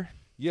operator.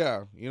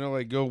 yeah, you know,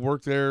 like go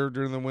work there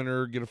during the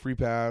winter, get a free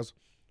pass.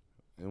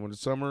 And when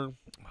it's summer,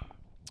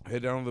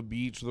 head down to the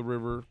beach, the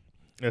river.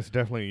 It's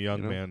definitely a young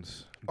You know?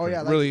 man's. Oh,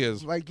 yeah. It Like, really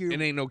is. Like you,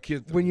 It ain't no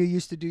kid thing. when you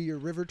used to do your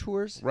river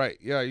tours. Right.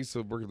 Yeah, I used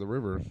to work at the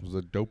river. It was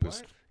the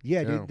dopest.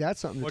 Yeah, Yeah. dude,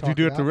 that's something to What'd you talk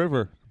do at the about.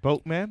 river?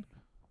 Boat man?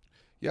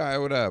 Yeah, I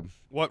would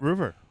What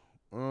river?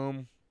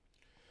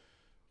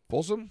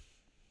 Folsom?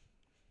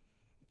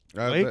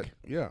 Lake?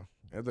 Yeah.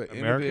 At the end of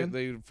American? it,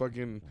 they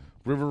fucking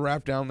river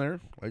raft down there,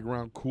 like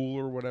around Cool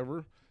or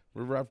whatever.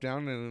 River raft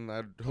down, and then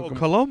I'd hook them.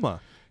 Coloma.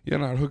 Yeah,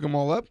 and I'd hook them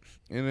all up,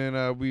 and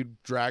then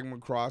we'd drag them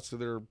across to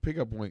their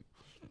pickup point.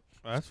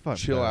 That's fun.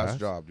 Chill ass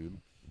job, dude.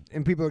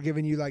 And people are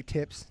giving you like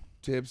tips.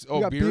 Tips. We Oh,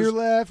 got beer beers.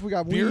 left. We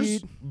got Beers.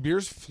 weed.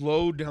 Beers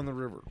flowed down the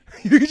river.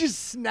 You can just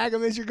snag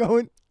them as you're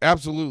going.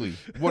 Absolutely,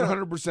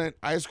 100%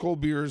 ice cold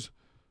beers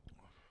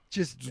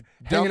Just down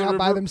hanging the out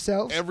by river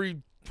themselves.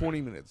 every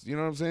 20 minutes. You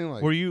know what I'm saying?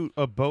 Like, Were you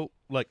a boat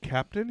like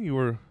captain? You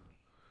were.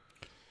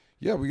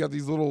 yeah, we got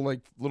these little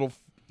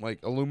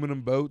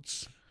aluminum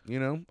boats. You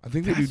know, I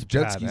think they do That's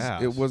jet skis.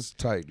 badass. It was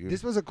tight, dude.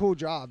 This was a cool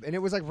job, and it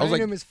was like was like-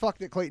 random as fuck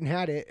that Clayton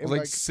had it. I It was was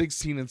like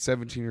 16 and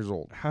 17 years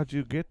old. How'd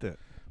you get that?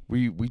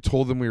 We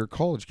told them we were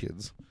college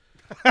kids.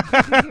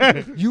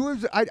 you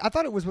was. I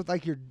thought it was with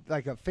like your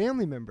like a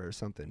family member or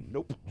something.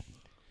 Nope.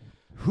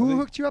 Who think-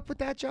 hooked you up with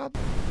that job?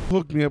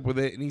 Hooked me up with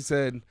it,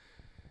 and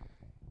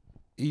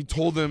he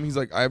told them, he's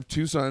like, I have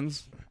two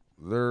sons.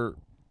 They're,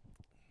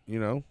 you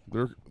know,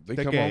 they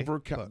They're come gay, home for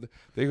but-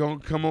 they gonna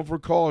come home for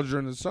college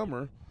during the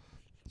summer.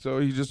 So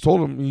he just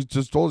told him. He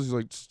just told us, he's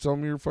like, just tell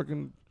me you're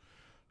fucking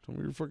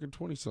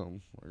 20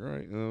 something. Like, all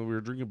right. And we were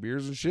drinking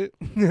beers and shit.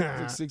 I was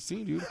like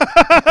 16, dude.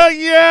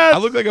 Yes. I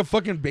look like a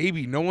fucking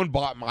baby. No one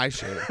bought my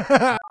shit.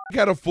 I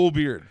got a full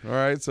beard. All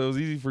right, so it was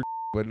easy for,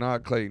 but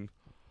not Clayton.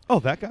 Oh,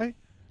 that guy.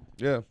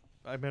 Yeah,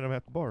 I met him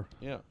at the bar.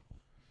 yeah.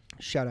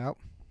 Shout out.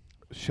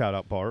 Shout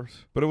out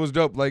bars. But it was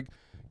dope, like,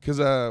 cause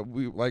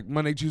we like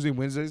Monday, Tuesday,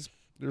 Wednesdays.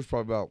 There's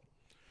probably about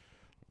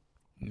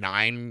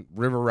 9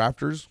 river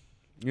rafters.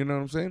 You know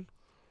what I'm saying?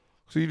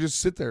 So you just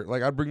sit there.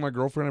 Like I'd bring my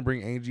girlfriend, I'd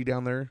bring Angie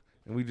down there,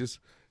 and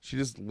she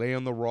just lay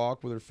on the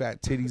rock with her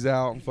fat titties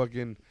out and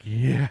fucking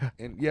Yeah.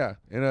 and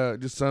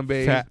just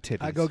sunbathe. Fat titties.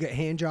 I go get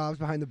hand jobs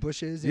behind the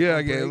bushes. Yeah, I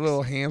on get a breaks.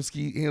 little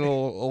hamski, little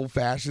old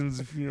fashions,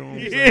 if you know what I'm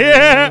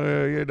Yeah.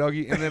 saying. Yeah,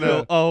 doggy. And then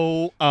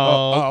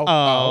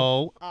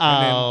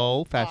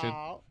fashion.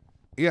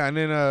 yeah, and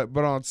then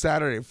but on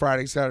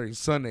Friday, Saturday,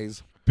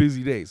 Sundays,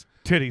 busy days.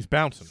 Titties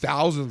bouncing.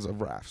 Thousands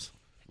of rafts.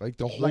 Like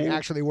the whole Like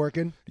actually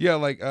working. yeah,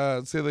 like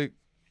say like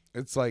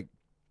it's like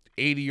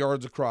 80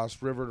 yards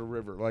across river to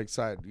river, like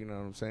side, you know what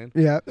I'm saying?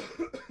 Yeah.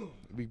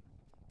 It'd be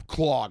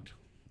clogged.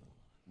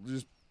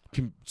 Just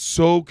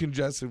so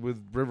congested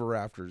with river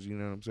rafters, you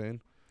know what I'm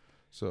saying?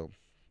 So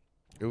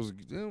It was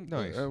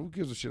Nice. Who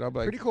gives a shit? I'll be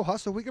like, Pretty cool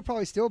hustle. We could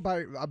probably still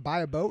buy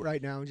a boat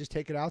right now and just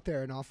take it out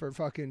there and offer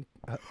fucking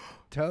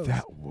tows.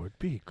 That would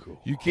be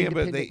cool. you can't,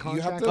 but Independent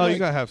you have contract? to. Oh, like, you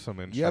gotta have some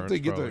insurance. you have to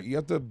get probably. you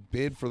have to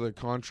bid for the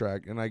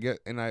contract, and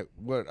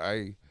what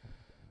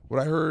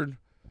I heard,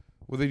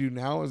 what they do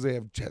now is they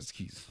have jet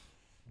skis.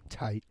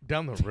 Tight.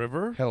 down the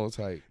river. Hella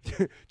tight.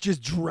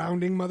 Just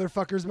drowning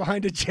motherfuckers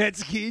behind a jet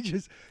ski.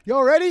 Just,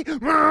 y'all ready?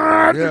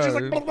 They're just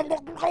like,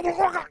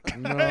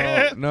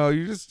 No,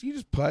 you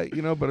just putt,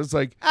 but it's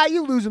like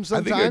you lose them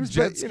I think a sometimes,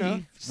 jet but, ski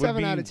would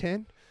 7 out be- of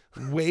 10.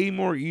 way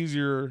more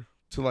easier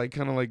to like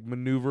kind of like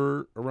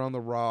maneuver around the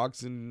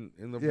rocks and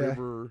in the Yeah.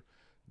 river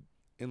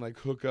and like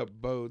hook up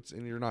boats,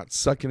 and you're not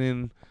sucking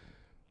in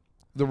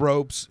the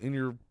ropes in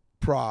your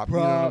prop. You know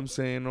what I'm Prop.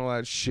 saying? All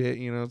that shit.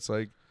 It's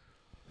like,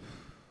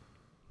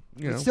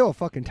 It's still a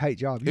fucking tight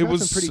job. You It got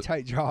was some pretty so-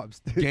 tight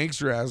jobs.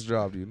 gangster ass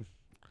job, dude.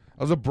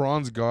 I was a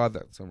bronze god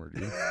that summer,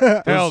 dude.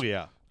 Hell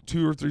yeah.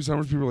 2 or 3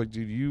 summers, people were like,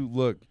 dude, you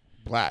look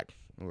black.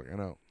 I'm like, I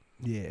know.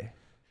 Yeah.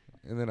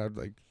 And then I'd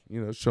like,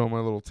 show my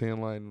little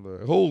tan line.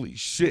 And holy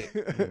shit.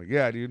 I'm like,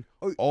 yeah, dude.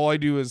 Oh. All I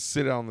do is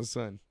sit out in the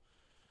sun.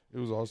 It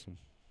was awesome.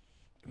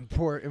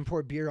 And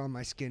pour beer on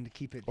my skin to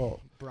keep it Oh.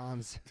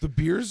 bronze. The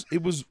beers,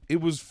 it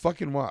was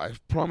fucking wild. I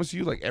promise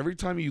you, like every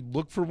time you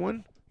look for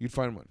one, you'd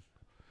find one.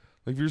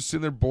 Like if you're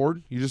sitting there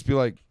bored, you just be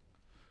like,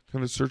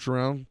 kind of search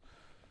around.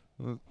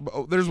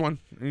 Oh, there's one.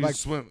 And you Like-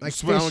 just swim, like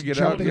swim out fish and get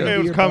out. jumping Yeah. in It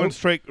was your coming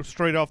boat?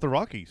 straight off the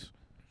Rockies.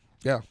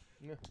 It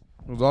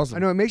was awesome. I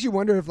know it makes you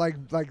wonder if like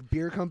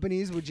beer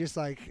companies would just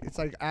it's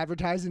like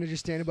advertising to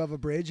just stand above a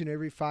bridge and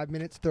every 5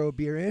 minutes throw a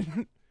beer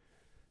in.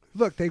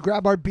 Look, they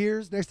grab our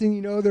beers. Next thing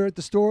you know, they're at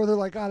the store. They're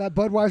like, that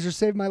Budweiser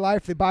saved my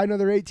life. They buy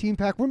another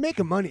 18-pack. We're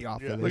making money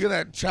off of Look this. at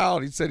that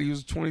child. He said he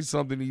was 20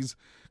 something. He's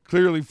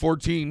clearly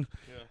 14.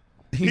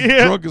 Yeah. He's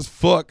Yeah. drunk as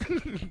fuck.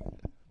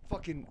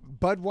 Fucking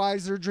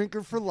Budweiser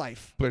drinker for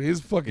life. But his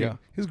fucking Yeah.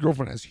 his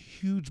girlfriend has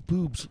huge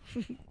boobs.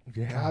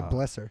 God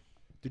bless her.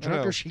 The I know.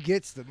 drunker she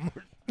gets, the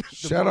more.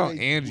 Shout more out they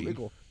Angie.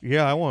 wiggle.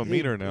 Yeah, I want to meet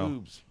Big her now.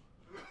 boobs.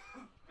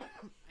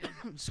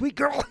 Sweet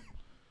girl.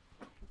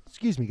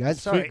 Excuse me,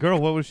 guys. Sweet Sorry. girl,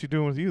 what was she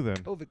doing with you then?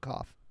 COVID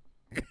cough.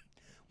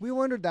 We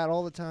wondered that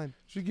all the time.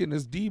 She's getting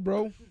this D,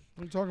 bro. What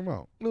are you talking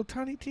about? Little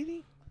tiny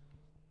teeny.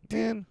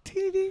 Dan,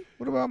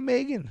 what about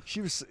Megan?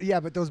 She was,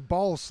 but those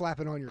balls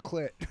slapping on your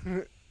clit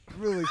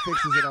really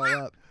fixes it all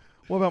up.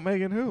 What about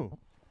Megan? Who?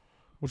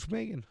 Which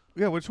Megan?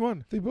 Yeah, which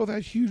one? They both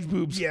had huge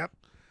boobs. Yep.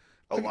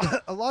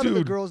 A lot of the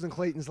Dude. girls in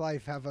Clayton's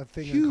life have a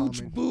thing in Huge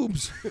common.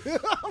 boobs.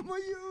 I'm a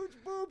huge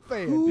boob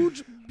fan.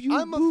 Huge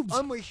boobs.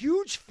 I'm a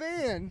huge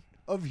fan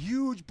of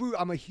huge boob.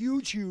 I'm a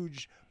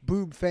huge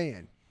boob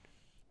fan.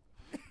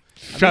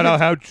 Shout out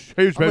how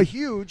huge I'm a man.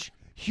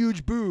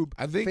 huge boob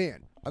I think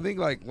fan.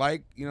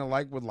 like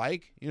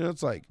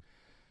it's like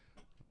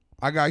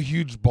I got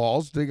huge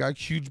balls, they got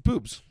huge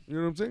boobs. You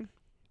know what I'm saying?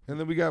 And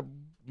then we got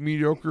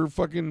mediocre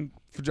fucking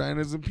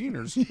vaginas and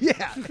peners.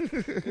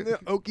 Yeah.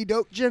 Okey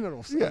doke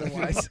genitals. Yeah.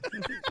 Otherwise.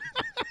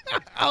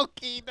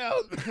 Okey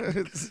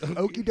doke.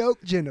 Okey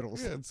doke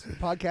genitals. Yeah, it's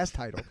Podcast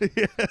title.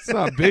 it's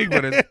not big,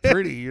 but it's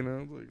pretty, you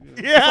know. It's like,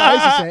 That's what I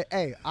used to say,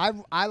 hey,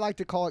 I like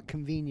to call it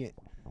convenient.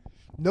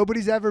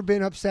 Nobody's ever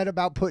been upset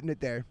about putting it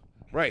there.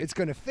 Right. It's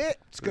gonna fit.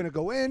 It's gonna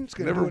go in. It's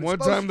gonna Never do what it's one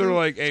supposed time to they're do,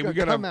 like, it's hey, gonna we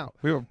got come out.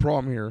 we have a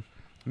problem here.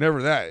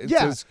 Never that. It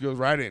Yeah. just goes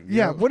right in. you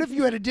Yeah. know? What if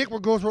you had a dick where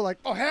girls were like,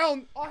 oh hell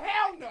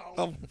no.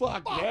 Oh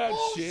fuck that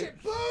shit.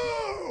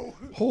 Boo!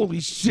 Holy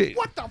shit.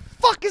 What the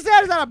fuck is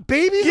that? Is that a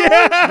baby's arm?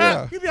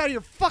 Yeah. You be out of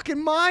your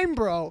fucking mind,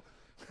 bro.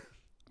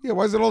 Yeah,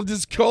 why is it all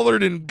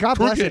discolored and God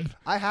bless crooked? him.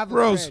 I have a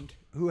Gross. friend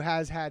who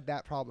has had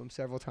that problem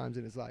several times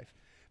in his life.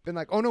 Been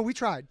like, oh no, we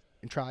tried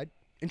and tried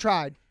and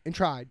tried and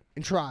tried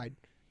and tried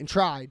and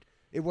tried.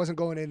 It wasn't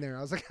going in there.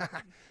 I was like,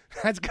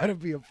 that's gotta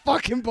be a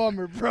fucking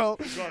bummer, bro.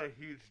 Got a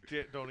huge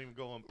dick. Don't even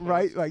go on.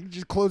 Right? Like,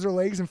 just close her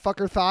legs and fuck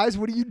her thighs.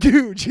 What do you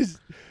do? Just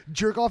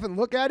jerk off and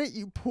look at it?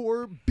 You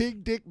poor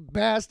big dick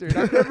bastard.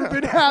 I've never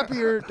been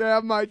happier to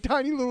have my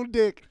tiny little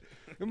dick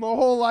in my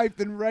whole life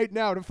than right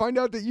now. To find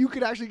out that you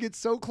could actually get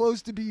so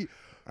close to be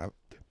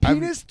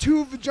penis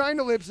to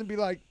vagina lips and be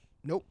like,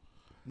 nope.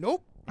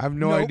 I have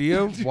no Nope.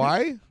 idea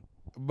why,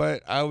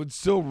 but I would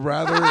still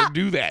rather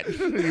do that.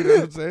 You know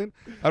what I'm saying?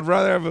 I'd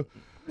rather have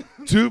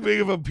too big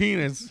of a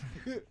penis.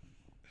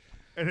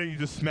 And then you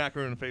just smack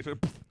her in the face.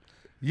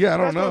 Yeah, I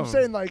don't That's know. what I'm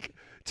saying. Like,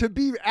 to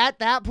be at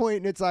that point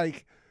and it's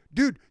like,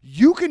 dude,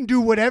 you can do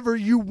whatever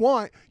you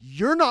want.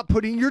 You're not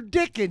putting your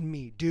dick in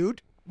me,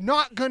 dude.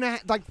 Not gonna,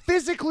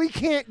 physically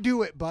can't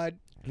do it, bud.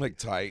 Like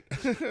tight.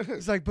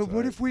 It's like, but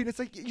what if we, it's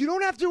like, you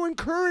don't have to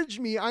encourage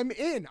me. I'm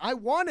in. I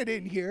want it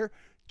in here.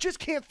 Just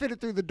can't fit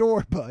it through the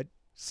door, bud.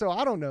 So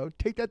I don't know.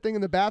 Take that thing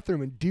in the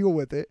bathroom and deal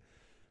with it.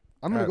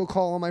 I'm going to go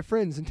call all my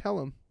friends and tell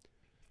them,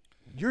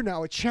 you're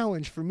now a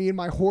challenge for me and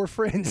my whore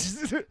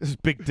friends. This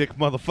big dick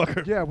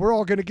motherfucker. Yeah, we're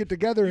all going to get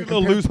together and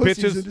little compare loose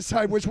pussies bitches. and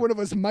decide which one of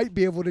us might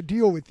be able to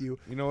deal with you.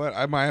 You know what?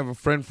 I might have a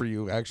friend for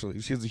you, actually.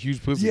 She has a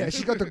huge pussy. Yeah,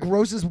 she got the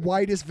grossest,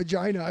 whitest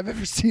vagina I've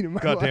ever seen in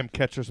my Goddamn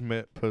catcher's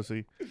mitt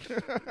pussy.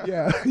 life.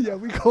 Yeah,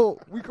 we call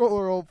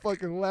her old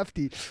fucking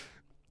lefty.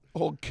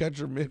 Old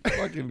catcher mid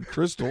fucking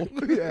crystal.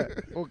 Yeah,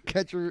 well,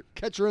 catcher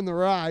in the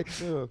rye.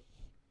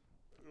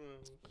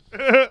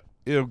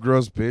 Ew,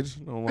 gross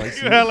bitch. Don't like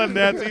You hella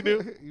nasty,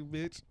 dude. You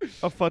bitch.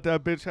 I thought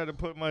that bitch had to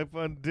put my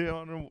fun dick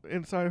on her,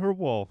 inside her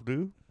wall,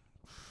 dude.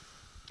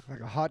 Like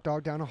a hot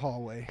dog down a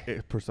hallway.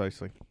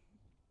 Precisely.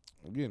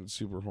 I'm getting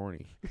super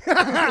horny. Why'd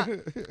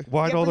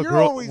Yeah, all but the you're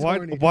girls? always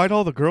horny. Why'd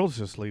all the girls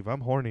just leave?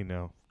 I'm horny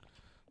now,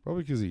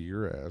 Probably because of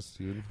your ass,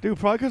 dude. dude.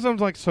 Probably because I'm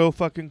like so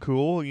fucking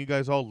cool, and you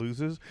guys all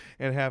losers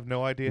and have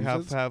no idea how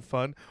Losers? to have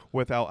fun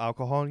without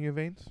alcohol in your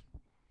veins.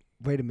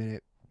 Wait a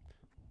minute,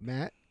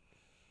 Matt.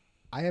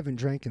 I haven't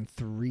drank in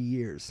 3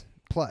 years.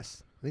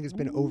 Plus, I think it's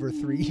been over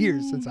 3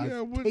 years since yeah,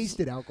 I've what's-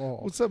 tasted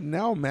alcohol. What's up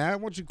now, Matt?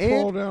 Why don't you And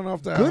crawl down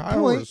off that Good high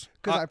point, horse?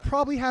 because I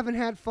probably haven't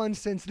had fun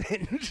since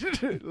then.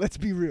 Let's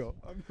be real.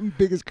 I'm the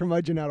biggest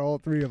curmudgeon out of all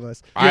three of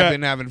us. Yeah. I've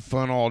been having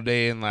fun all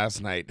day and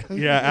last night.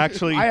 Yeah,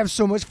 actually, I have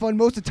so much fun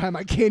most of the time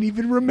I can't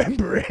even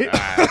remember it.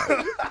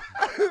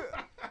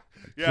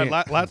 yeah. Can't-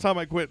 Last time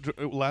I quit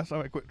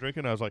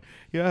drinking, I was like,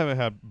 yeah, I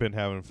haven't been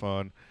having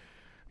fun.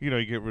 You know,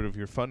 you get rid of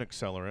your fun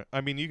accelerant. I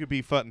mean, you could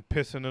be fucking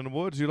pissing in the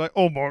woods. You're like,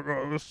 oh my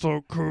god, that's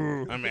so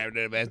cool. I'm having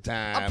the best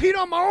I time. peed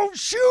on my own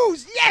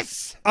shoes.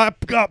 Yes. I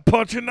got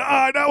punched in the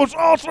eye. That was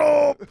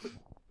awesome.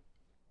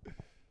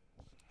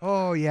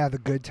 Oh yeah, the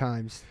good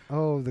times.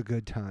 Oh, the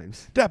good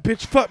times. That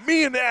bitch fucked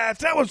me in the ass.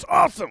 That was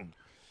awesome.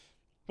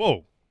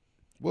 Whoa.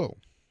 Whoa.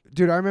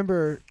 Dude, I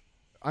remember.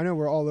 I know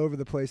we're all over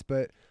the place,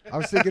 but I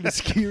was thinking of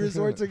ski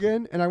resorts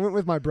again, and I went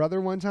with my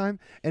brother one time.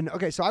 And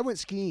okay, so I went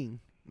skiing,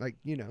 like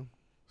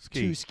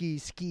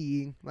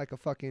skiing like a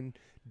fucking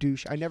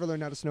douche. I never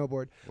learned how to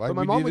snowboard, Like but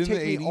my we the mom did would in the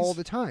take me 80s, all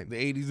the time.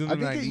 The 80s and I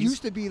the think 90s. it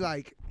used to be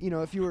like,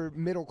 if you were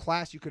middle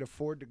class, you could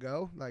afford to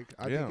go. Like,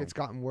 I think Yeah. it's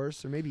gotten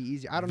worse or maybe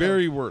easier. I don't know.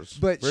 Very worse.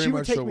 But Very she would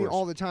much take so me worse.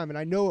 all the time, and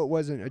I know it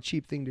wasn't a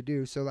cheap thing to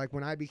do. So, like,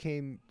 when I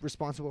became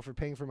responsible for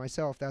paying for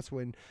myself, that's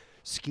when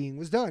skiing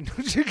was done,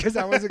 because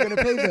I wasn't going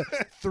to pay the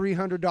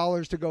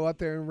 $300 to go up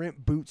there and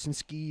rent boots and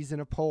skis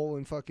and a pole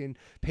and fucking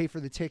pay for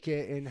the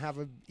ticket and have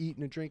a eat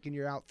and a drink, and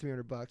you're out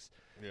 $300.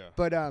 Yeah.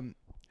 But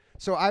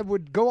so I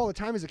would go all the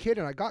time as a kid,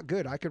 and I got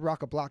good. I could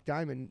rock a block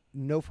diamond,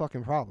 no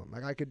fucking problem.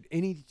 Like, I could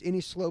any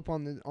slope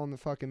on the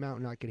fucking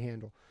mountain I could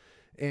handle.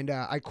 And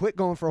I quit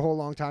going for a whole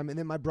long time. And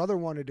then my brother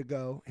wanted to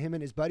go. Him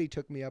and his buddy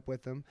took me up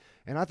with them.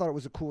 And I thought it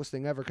was the coolest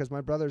thing ever, because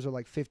my brothers are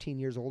like 15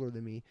 years older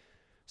than me.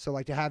 So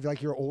like to have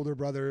like your older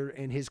brother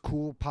and his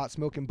cool pot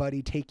smoking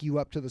buddy take you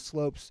up to the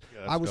slopes, Yeah,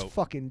 that's I was dope.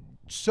 fucking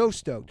so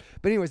stoked.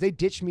 But anyways, they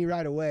ditched me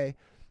right away.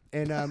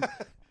 And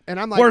and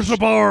I'm like, Where's the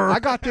bar? I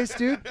got this,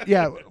 dude.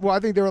 Yeah. Well, I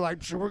think they were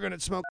like, sure, we're gonna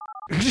smoke.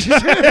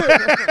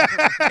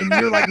 And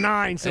you're like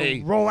 9, so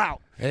Hey. roll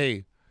out.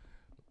 Hey,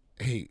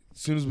 as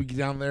soon as we get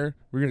down there,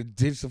 we're gonna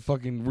ditch the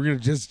fucking. We're gonna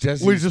just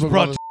Jesse. We just smoke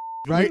brought all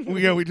Right?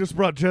 we just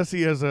brought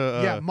Jesse as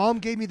a. Yeah, Mom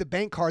gave me the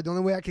bank card. The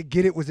only way I could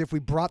get it was if we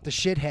brought the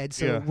shithead.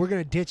 So Yeah. we're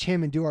gonna ditch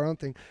him and do our own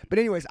thing. But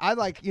anyways, I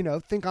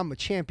think I'm a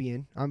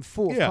champion. I'm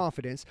full of Yeah.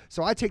 confidence.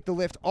 So I take the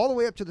lift all the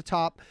way up to the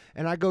top,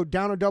 and I go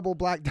down a double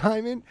black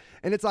diamond,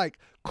 and it's like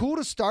cool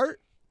to start.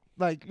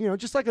 Like,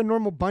 just like a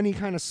normal bunny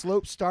kind of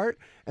slope start,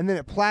 and then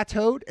it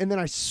plateaued, and then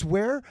I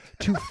swear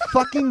to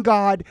fucking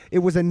God, it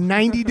was a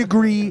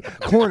 90-degree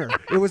corner.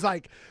 It was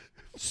like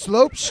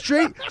slope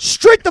straight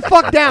the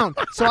fuck down.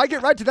 So I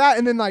get right to that,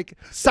 and then like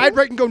side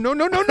brake and go no,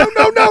 and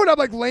I'm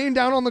like laying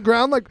down on the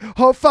ground like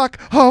oh fuck,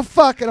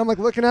 and I'm like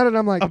looking at it, and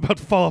I'm like I'm about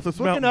to fall off this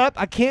looking mountain. up.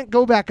 I can't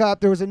go back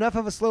up. There was enough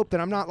of a slope that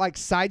I'm not like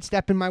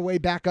sidestepping my way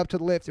back up to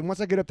the lift. And once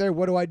I get up there,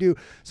 what do I do?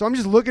 So I'm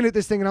just looking at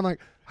this thing, and I'm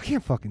like, I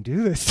can't fucking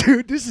do this,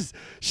 dude. This is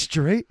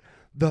straight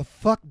the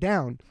fuck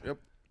down. Yep.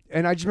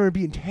 And I just remember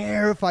being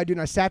terrified, dude.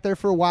 And I sat there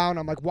for a while, and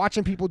I'm like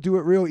watching people do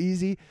it real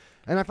easy.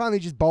 And I finally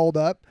just balled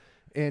up.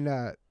 And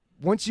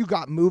once you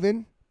got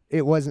moving,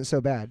 it wasn't so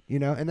bad,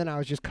 And then I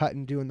was just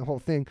cutting, doing the whole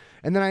thing.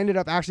 And then I ended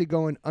up actually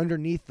going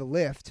underneath the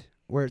lift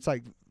where it's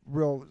like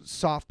real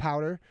soft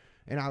powder.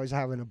 And I was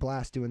having a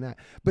blast doing that.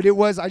 But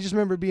I just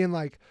remember being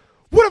like,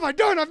 what have I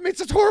done? I've made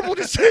such a horrible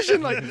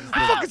decision. Like,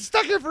 I'm fucking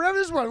stuck here forever.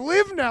 This is where I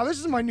live now. This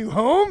is my new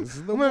home. This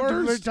is the I'm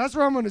gonna worst. that's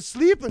where I'm going to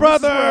sleep. And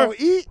Brother! This is where I'll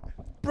eat.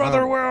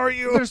 Brother, where are I'm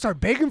you? going to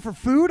start begging for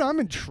food. I'm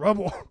in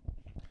trouble.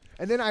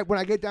 And then when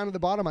I get down to the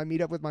bottom, I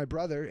meet up with my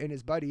brother and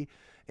his buddy.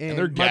 And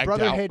they're my gagged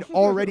brother out. had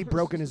already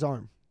broken his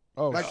arm.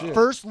 Oh Like shit.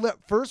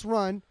 first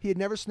run, he had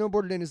never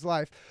snowboarded in his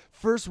life.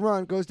 First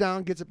run, goes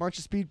down, gets a bunch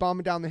of speed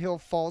bombing down the hill,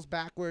 falls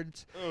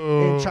backwards,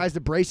 and tries to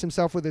brace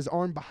himself with his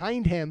arm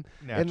behind him,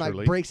 and like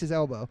Naturally. breaks his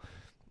elbow.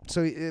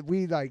 So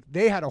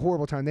they had a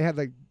horrible time. They had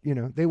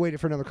they waited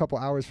for another couple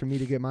hours for me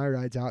to get my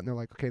rides out, and they're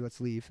like, okay,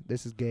 let's leave.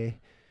 This is gay.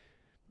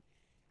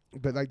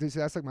 But like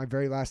that's like my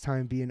very last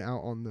time being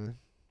out on the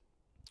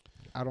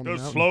Those mountain.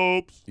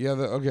 slopes. Yeah.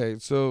 Okay.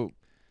 So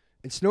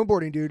And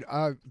snowboarding, dude,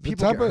 the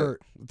people type get of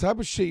hurt. the type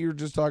of shit you were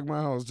just talking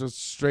about was just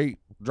straight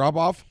drop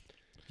off.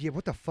 Yeah,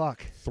 what the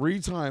fuck? 3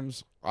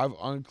 times I've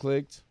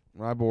unclicked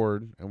my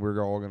board, and we're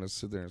all gonna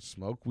sit there and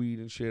smoke weed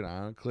and shit.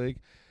 I unclick.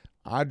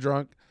 I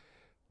drunk.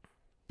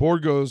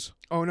 Board goes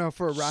Oh no,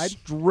 for a ride?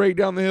 straight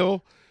down the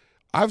hill.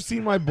 I've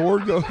seen my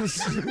board go.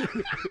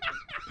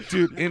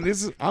 dude. And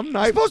this is I'm You're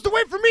night. supposed to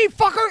wait for me,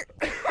 fucker.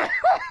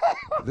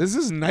 This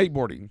is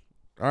nightboarding.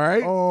 All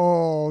right.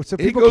 Oh, so It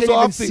people goes can't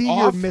even off the see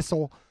your off-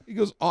 missile. It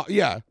goes.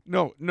 Yeah.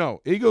 No.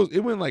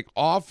 It went like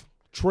off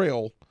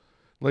trail,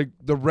 like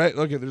the red.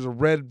 Okay, there's a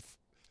red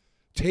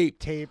tape.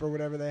 Tape or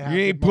whatever they have. You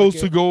ain't to mark supposed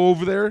to it. go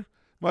over there.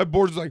 My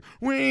board's like,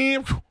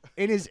 and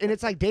And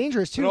it's like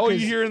dangerous too. all you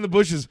 'cause- hear in the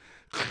bushes.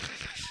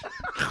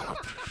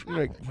 You're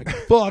like,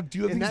 fuck,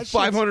 dude. I And think that it's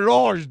shit's-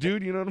 $500,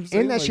 dude. You know what I'm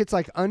saying? And that Like, shit's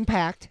like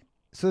unpacked.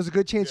 So there's a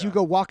good chance you Yeah.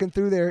 go walking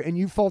through there and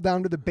you fall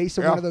down to the base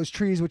of Yeah. one of those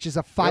trees, which is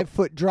a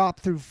 5-foot drop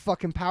through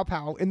fucking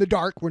pow in the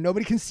dark where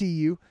nobody can see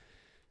you.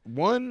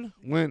 One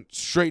went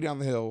straight down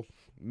the hill,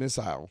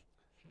 missile.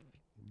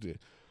 Dude.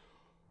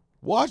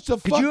 Watch the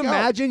fuck Could you out.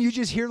 imagine? You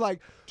just hear like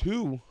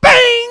Two.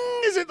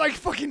 bang as it like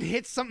fucking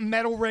hits some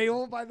metal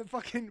rail by the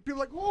fucking people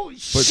like holy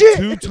But shit.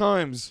 2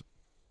 times,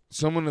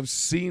 someone have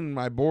seen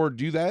my board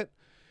do that.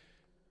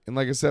 And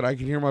like I said, I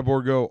can hear my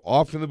board go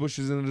off in the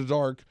bushes in the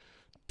dark,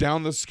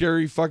 down the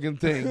scary fucking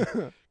thing.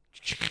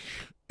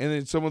 And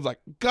then someone's like,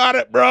 got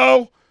it,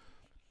 bro.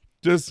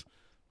 Just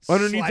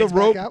underneath the Slides back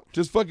rope. out.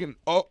 Just fucking,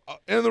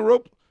 and the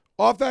rope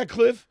off that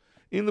cliff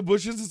in the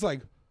bushes. It's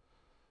like,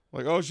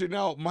 oh shit,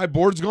 now my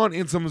board's gone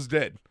and someone's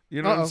dead.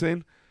 You know what Uh-oh. I'm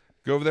saying?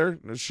 Go over there.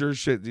 No, sure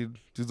shit, dude.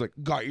 Dude's like,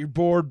 got your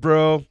board,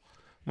 bro. I'm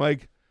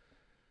like,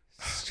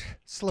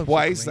 Slopes are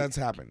twice great. that's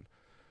happened.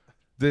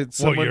 That Well,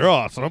 someone, you're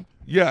awesome.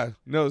 yeah,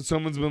 no,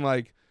 someone's been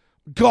like,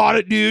 got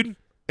it, dude.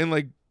 And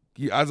like,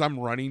 as I'm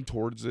running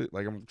towards it,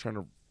 like I'm trying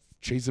to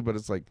chase it, but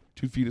it's like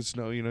 2 feet of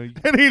snow, you know?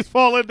 And he's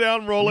falling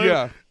down, rolling.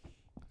 Yeah.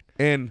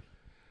 And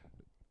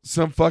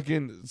some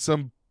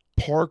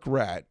park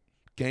rat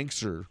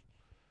gangster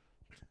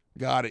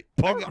got it.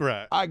 Punk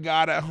rat. I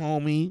got it,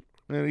 homie.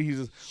 And he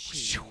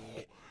just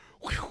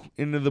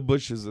into the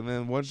bushes. And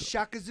then one,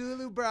 Shaka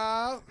Zulu,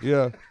 bro.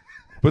 yeah.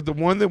 But the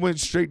one that went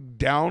straight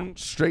down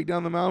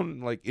the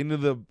mountain, like into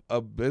the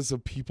abyss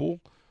of people,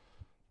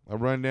 I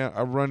run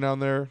down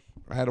there.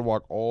 I had to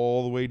walk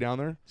all the way down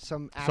there.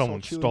 Some asshole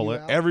Someone chewing stole you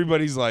it. out.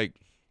 Everybody's like,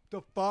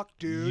 The fuck,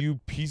 dude? you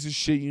piece of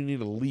shit, you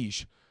need a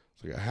leash.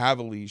 It's like, I have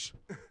a leash.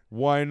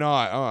 Why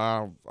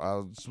not?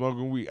 I'm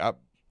smoking weed.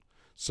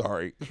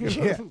 Sorry.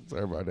 Yeah.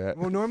 Sorry about that.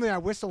 Well, normally I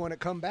whistle when it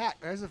come back.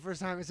 That's the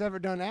first time it's ever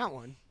done that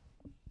one.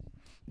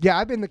 Yeah,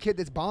 I've been the kid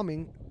that's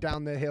bombing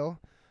down the hill.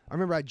 I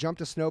remember I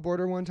jumped a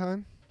snowboarder one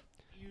time.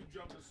 You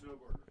jumped a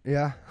snowboarder.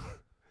 Yeah.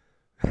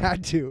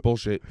 Had to.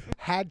 Bullshit.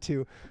 Had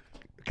to.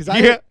 Because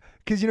Yeah.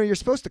 Because, you're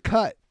supposed to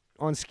cut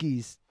on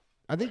skis.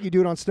 I think you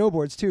do it on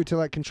snowboards, too, to,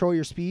 like, control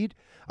your speed.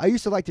 I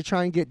used to like to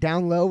try and get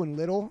down low and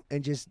little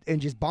and just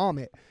bomb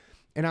it.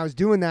 And I was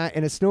doing that,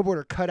 and a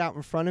snowboarder cut out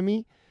in front of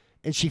me,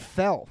 and she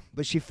fell.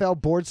 But she fell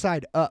board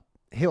side up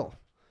hill.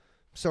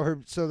 So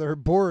her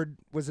board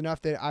was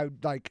enough that I,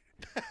 like,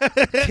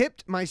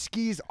 tipped my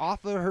skis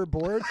off of her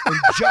board and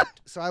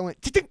jumped. So I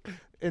went, "Tick-tick,"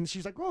 and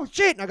she's like, oh,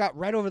 shit. And I got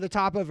right over the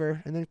top of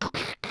her and then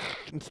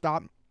and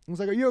stopped. I was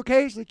like, are you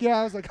okay? She's like, yeah.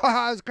 I was like,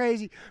 haha, I was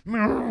crazy.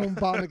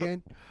 Bomb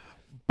again.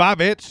 Bye,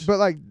 bitch. But,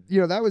 like,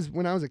 that was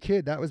when I was a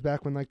kid. That was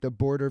back when, like, the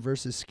boarder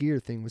versus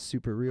skier thing was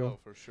super real.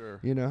 for sure.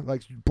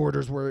 Like,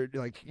 boarders were,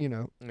 like,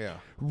 Yeah.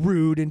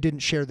 rude and didn't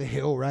share the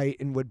hill, right?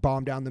 And would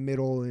bomb down the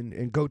middle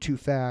and go too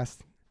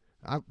fast.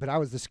 But I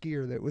was the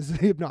skier that was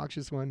the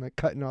obnoxious one, like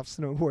cutting off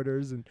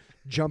snowboarders and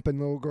jumping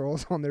little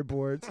girls on their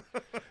boards.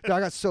 Dude, I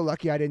got so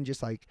lucky I didn't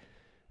just like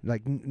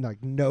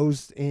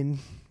nose in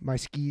my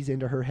skis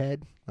into her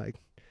head.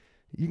 Like,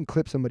 you can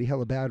clip somebody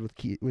hella bad with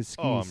skis.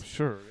 Oh, I'm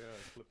sure. Yeah,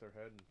 flip their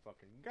head and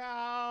fucking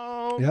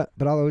go. Yeah,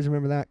 but I'll always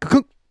remember that.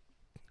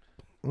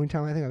 Only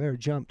time I think I've ever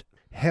jumped.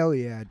 Hell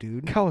yeah,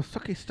 dude.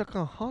 Kawasaki stuck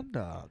on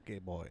Honda, gay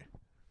boy.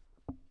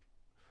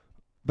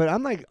 But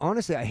I'm like,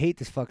 honestly, I hate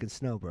this fucking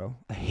snow, bro.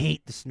 I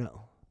hate the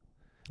snow.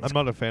 I'm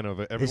not a fan of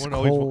it. It's Everyone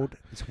always cold.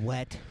 It's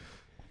wet.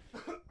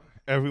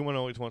 everyone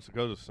always wants to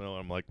go to snow.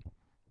 I'm like,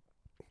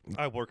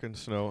 I work in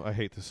snow. I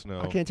hate the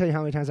snow. I can't tell you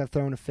how many times I've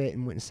thrown a fit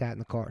and went and sat in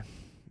the car.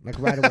 Like,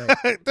 right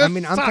away. I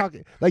mean, I'm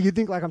talking, like, you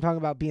think like I'm talking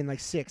about being like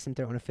 6 and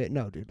throwing a fit.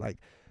 No, dude,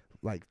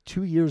 like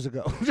 2 years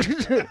ago.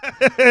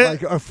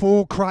 Like a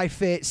full cry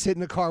fit, sit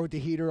in the car with the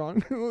heater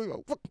on.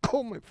 Fucking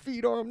cold my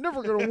feet are. I'm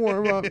never going to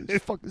warm up.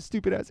 These fucking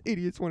stupid ass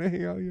idiots want to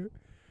hang out here.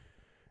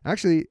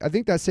 Actually, I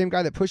think that same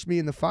guy that pushed me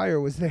in the fire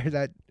was there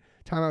that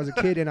time I was a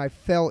kid and I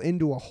fell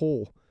into a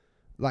hole.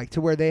 Like,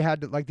 to where they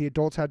had to, like, the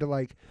adults had to,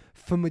 like,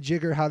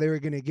 fumajigger how they were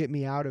going to get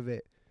me out of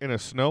it. In a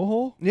snow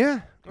hole?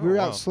 Yeah. We Oh, were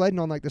wow. out sledding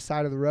on, like, the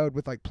side of the road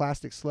with, like,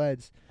 plastic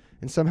sleds.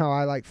 And somehow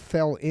I, like,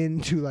 fell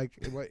into, like,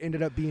 what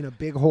ended up being a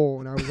big hole.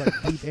 And I was, like,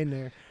 deep in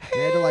there. And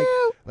they had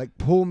to, like,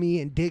 pull me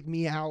and dig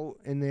me out.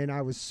 And then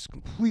I was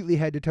completely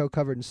head to toe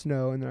covered in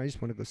snow. And then I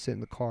just wanted to go sit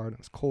in the car. And it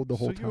was cold the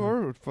whole So time. you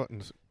are a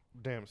fucking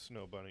damn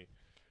snow bunny.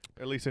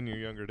 At least in your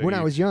younger days. When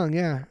I was young,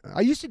 yeah.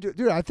 I used to do,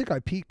 dude, I think I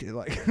peaked at,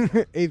 like,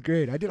 8th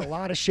grade. I did a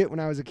lot of shit when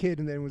I was a kid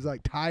and then was,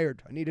 like,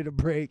 tired. I needed a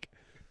break.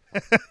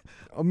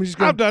 I'm just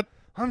I'm gonna, done.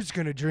 I'm just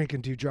gonna drink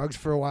and do drugs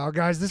for a while,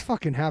 guys. This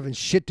fucking having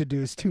shit to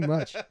do is too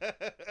much.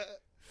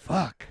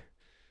 Fuck.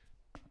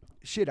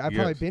 Shit, I've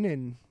probably Yes. been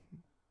in.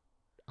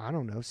 I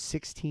don't know,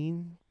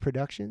 16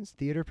 productions,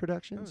 theater Oh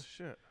productions.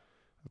 shit.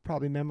 I've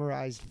probably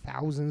memorized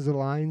thousands of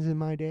lines in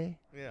my day.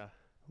 Yeah.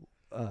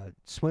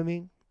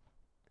 Swimming.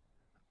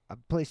 I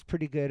placed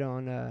pretty good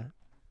on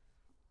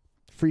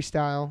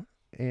freestyle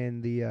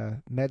and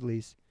the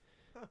medleys.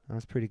 I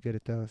was pretty good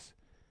at those.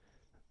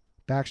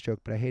 Backstroke,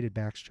 but I hated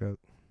backstroke.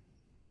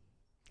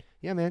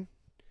 Yeah, man.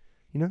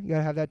 You know, you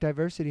gotta have that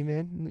diversity,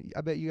 man.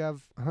 I bet you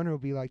have Hunter will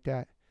be like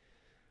that.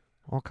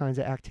 All kinds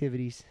of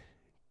activities.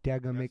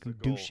 Dad gonna That's make the him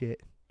do goal.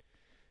 shit.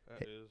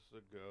 That is the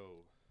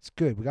go. It's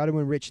good. We gotta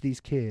enrich these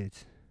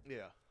kids.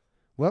 Yeah.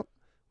 Well,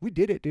 we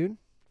did it, dude.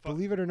 Fuck.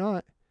 Believe it or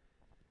not.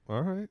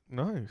 All right.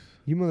 Nice.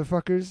 You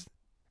motherfuckers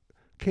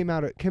came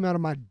out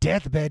of my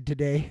deathbed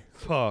today.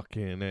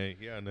 Fucking A.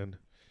 Yeah, and then,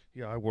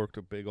 I worked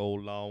a big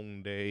old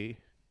long day.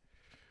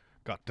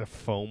 Got the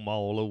foam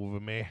all over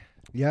me.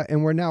 Yeah,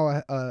 and we're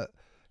now a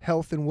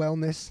health and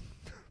wellness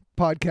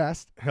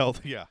podcast.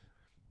 Health, yeah.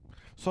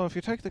 So if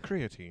you take the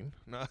creatine,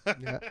 no.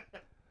 Yeah.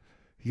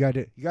 You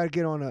gotta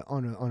get on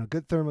a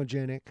good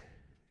thermogenic.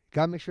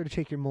 Gotta make sure to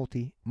take your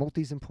multi.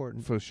 Multi's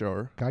important. For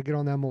sure. Gotta get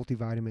on that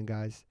multivitamin,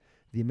 guys.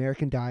 The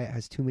American diet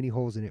has too many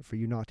holes in it for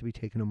you not to be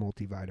taking a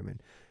multivitamin.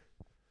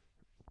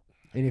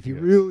 And if you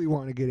Yeah. really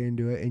want to get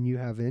into it and you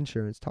have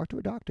insurance, talk to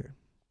a doctor.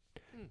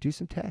 Do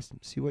some tests,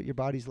 see what your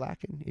body's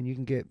lacking, and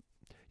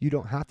you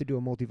don't have to do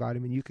a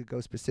multivitamin. You could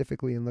go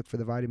specifically and look for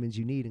the vitamins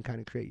you need and kind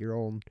of create your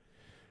own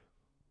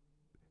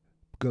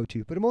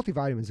go-to. But a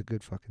multivitamin is a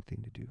good fucking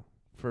thing to do.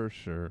 For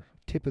sure.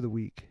 Tip of the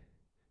week.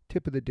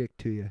 Tip of the dick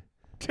to you.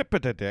 Tip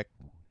of the dick.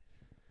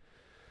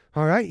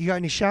 All right, you got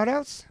any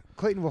shout-outs?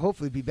 Clayton will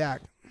hopefully be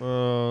back.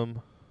 I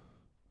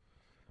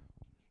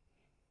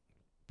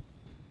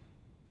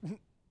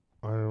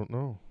don't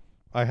know.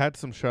 I had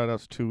some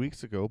shout-outs 2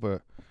 weeks ago,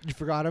 but You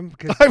forgot him?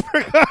 Because I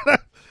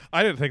forgot.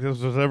 I didn't think this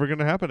was ever going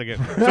to happen again.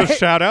 Right. So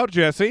shout out,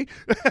 Jesse.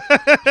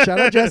 shout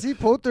out Jesse,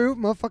 pulled through.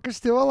 Motherfucker's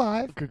still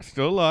alive.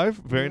 Still alive.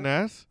 Very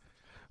Yeah.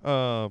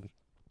 nice.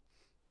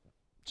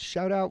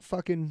 Shout out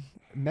fucking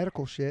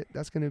medical shit.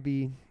 That's going to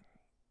be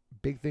a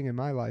big thing in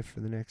my life for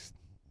the next,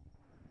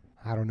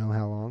 I don't know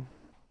how long.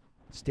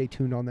 Stay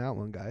tuned on that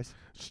one, guys.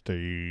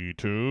 Stay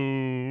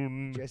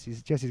tuned.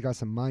 Jesse's got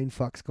some mind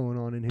fucks going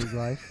on in his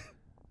life.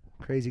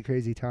 Crazy,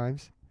 crazy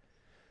times.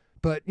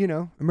 But, you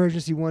know,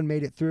 Emergency 1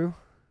 made it through.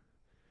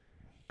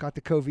 Got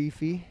the COVID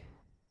fee.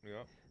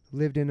 Yeah.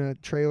 Lived in a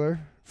trailer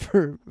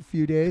for a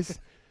few days.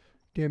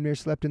 Damn near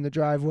slept in the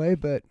driveway,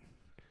 but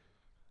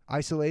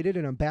isolated,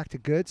 and I'm back to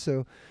good.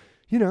 So,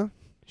 you know,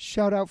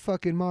 shout out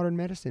fucking modern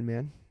medicine,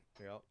 man.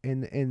 Yeah.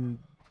 And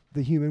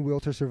the human will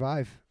to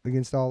survive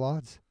against all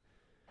odds.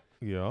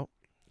 Yeah.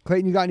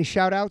 Clayton, you got any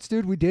shout outs,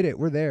 dude? We did it.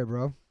 We're there,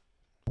 bro.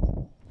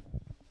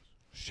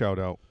 Shout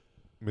out,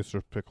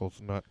 Mr.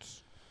 Pickles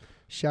Nuts.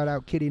 Shout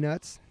out Kitty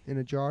Nuts in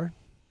a jar.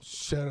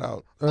 Shout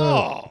out.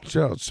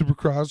 Shout out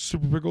Supercross,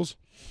 Super Pickles.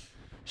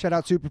 Shout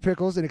out Super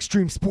Pickles and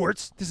Extreme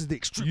Sports. This is the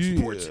Extreme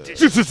Sports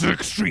edition. This is an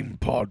extreme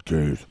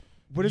podcast.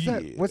 What is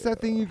that? What's that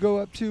thing you go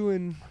up to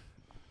in?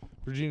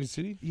 Virginia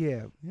City?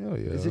 Yeah. Hell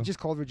yeah. Is it just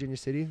called Virginia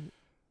City?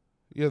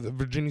 Yeah, the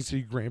Virginia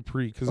City Grand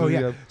Prix. Cause Oh, they yeah.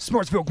 have-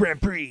 Smartsville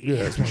Grand Prix. yeah,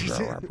 it's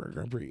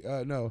Grand Prix.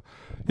 No.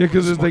 Yeah,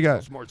 because they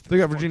got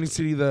Virginia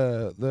City,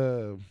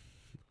 the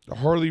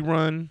Harley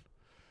Run.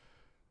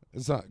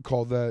 It's not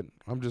called that.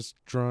 I'm just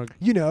drunk.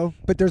 You know,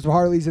 but there's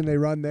Harleys and they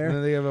run And there.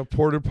 then they have a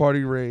porta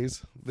potty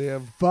race. They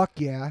have Fuck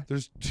yeah.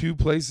 There's 2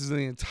 places in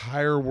the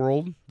entire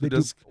world They that do-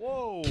 does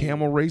Whoa.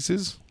 camel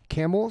races.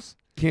 Camels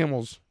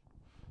Camels.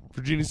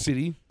 Virginia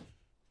City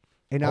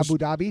in Aus- Abu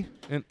Dhabi.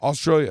 and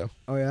Australia.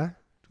 Oh, yeah?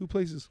 2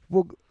 places.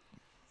 Well,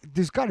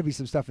 there's got to be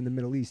some stuff in the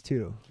Middle East,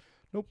 too.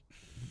 Nope.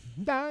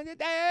 All right,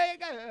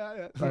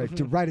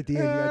 right at the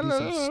end, you got to do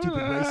some stupid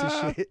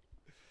racist shit.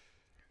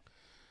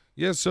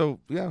 Yeah, so,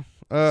 yeah.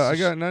 I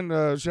got none.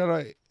 Shout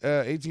out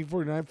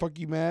 1849. Fuck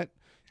you, Matt.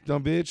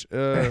 Dumb bitch.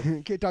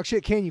 Can't talk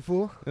shit, can you,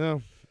 fool? Yeah.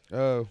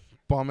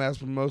 Bomb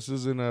ass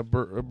mimosas and a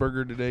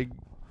burger today.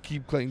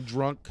 Keep Clayton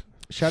drunk.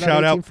 Shout Shout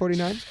out out.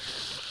 1849.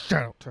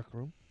 Shout out, Tech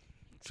Room.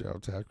 Shout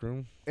out Tack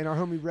Room. And our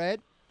homie Red,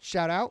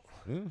 shout out.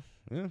 Yeah,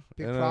 yeah.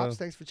 Big And, props.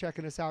 Thanks for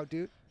checking us out,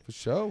 dude. For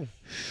sure.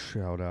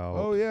 Shout out.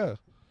 Oh, yeah.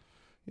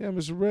 Yeah,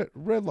 Mr.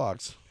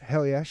 Redlocks.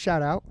 Hell yeah.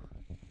 Shout out.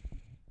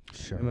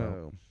 Shout And,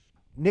 out.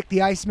 Nick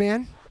the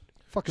Iceman.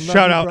 Fucking love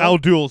Shout you, out, bro. Al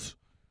Duels.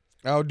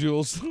 Al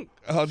Duels.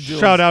 Al Duels.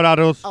 Shout out, Al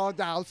Duels. All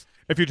doubts.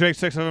 If you drink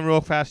 6 of them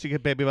real fast, you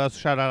get baby buzz.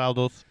 Shout out, Al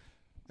Duels.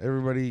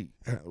 Everybody,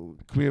 can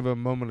we have a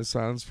moment of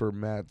silence for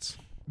Matt's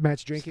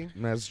Drinking.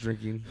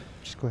 drinking?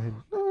 Just go ahead.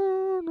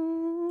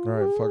 All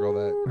right, fuck all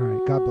that. All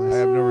right. God I bless.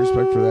 have no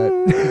respect for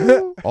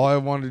that. All I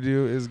want to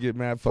do is get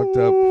Matt fucked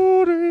up.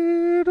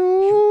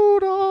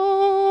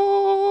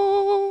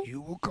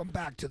 You will come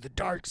back to the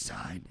dark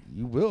side.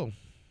 You will.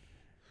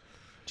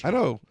 I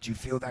know. Do you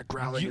feel that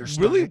growl in You your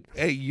really? stomach?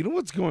 Hey, you know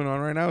what's going on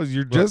right now is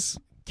you're just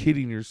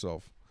kidding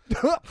yourself.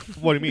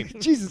 What do you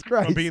mean? Jesus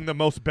Christ. I'm being the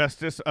most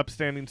bestest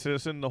upstanding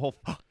citizen in the whole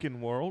fucking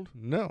world?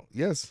 No.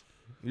 Yes.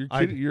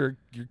 You're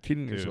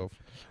kidding Dude. yourself. Or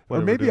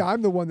Whatever, maybe dude.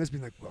 I'm the one that's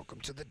been like, welcome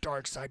to the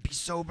dark side. Be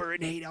sober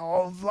and hate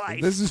all of life.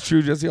 If this is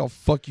true, Jesse, I'll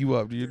fuck you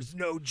up, dude. There's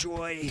no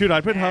joy. Dude,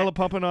 I've been hella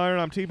pumping iron.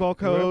 I'm T-ball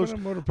coach. We're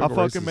I'm motorpickle fucking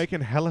races.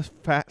 making hella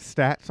fat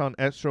stats on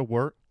extra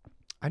work.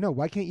 I know.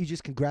 Why can't you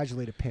just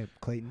congratulate a pimp,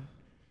 Clayton?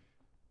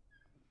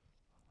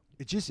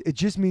 It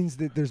just means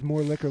that there's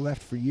more liquor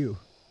left for you.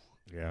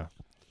 Yeah.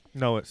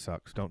 No, it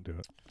sucks. Don't do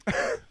it.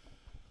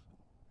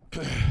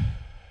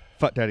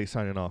 Fuck Daddy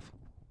signing off.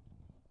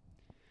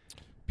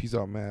 Peace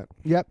out, Matt.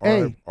 Yep.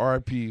 Hey,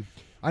 R.I.P.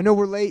 I know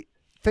we're late.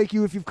 Thank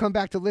you if you've come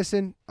back to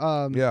listen.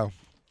 Yeah.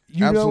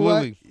 You know what?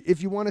 absolutely.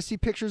 If you want to see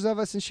pictures of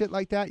us and shit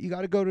like that, you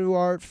got to go to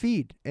our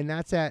feed, and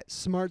that's at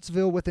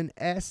Smartsville with an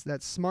S.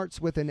 That's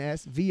Smarts with an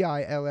S.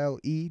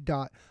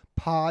 VILLE.podbean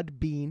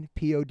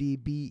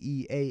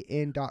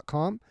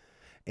PODBEAN.com.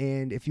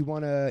 And if you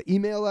want to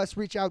email us,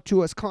 reach out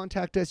to us,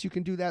 contact us, you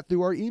can do that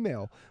through our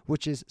email,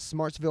 which is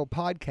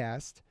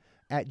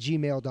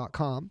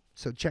smartsvillepodcast@gmail.com.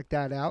 So check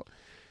that out.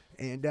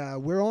 And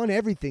we're on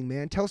everything,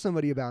 man. Tell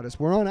somebody about us.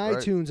 We're on Right.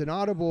 iTunes and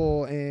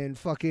Audible and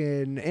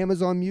fucking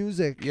Amazon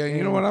Music. Yeah, you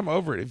and know what? I'm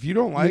over it. If you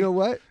don't like, you know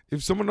what?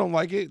 if someone don't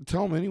like it,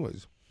 tell them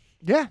anyways.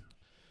 Yeah.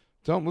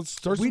 Tell them, let's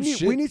start We some need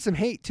shit. we need some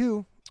hate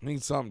too. I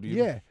need something, dude.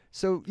 Yeah.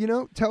 So,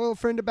 tell a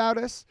friend about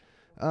us.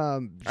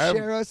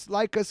 Share us,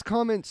 like us,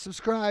 comment,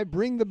 subscribe,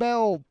 ring the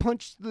bell,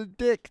 punch the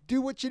dick,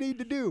 do what you need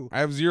to do. I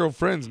have 0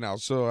 friends now,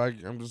 so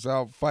I'm just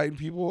out fighting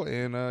people,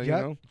 and you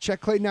Yep. know,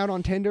 Check Clayton out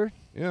on Tinder.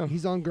 yeah,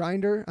 He's on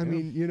Grindr. I Yeah.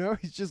 mean,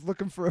 he's just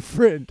looking for a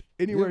friend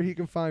anywhere Yeah. he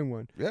can find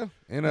one. yeah,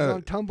 and He's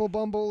on Tumble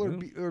Bumble or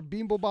yeah. or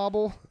Beamble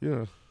Bobble.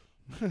 yeah.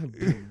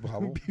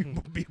 Bobble.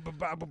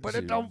 But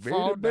it don't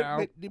fall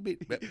down.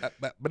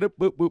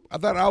 I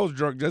thought I was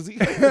drunk, Jesse.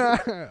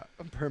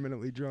 I'm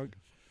permanently drunk.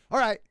 All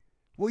right.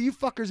 Well, you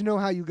fuckers know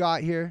how you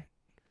got here.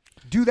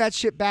 Do that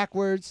shit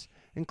backwards.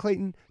 And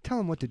Clayton, tell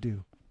him what to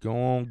do. Go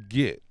on,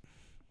 get.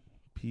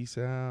 Peace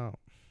out.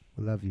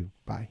 We love you.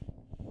 Bye.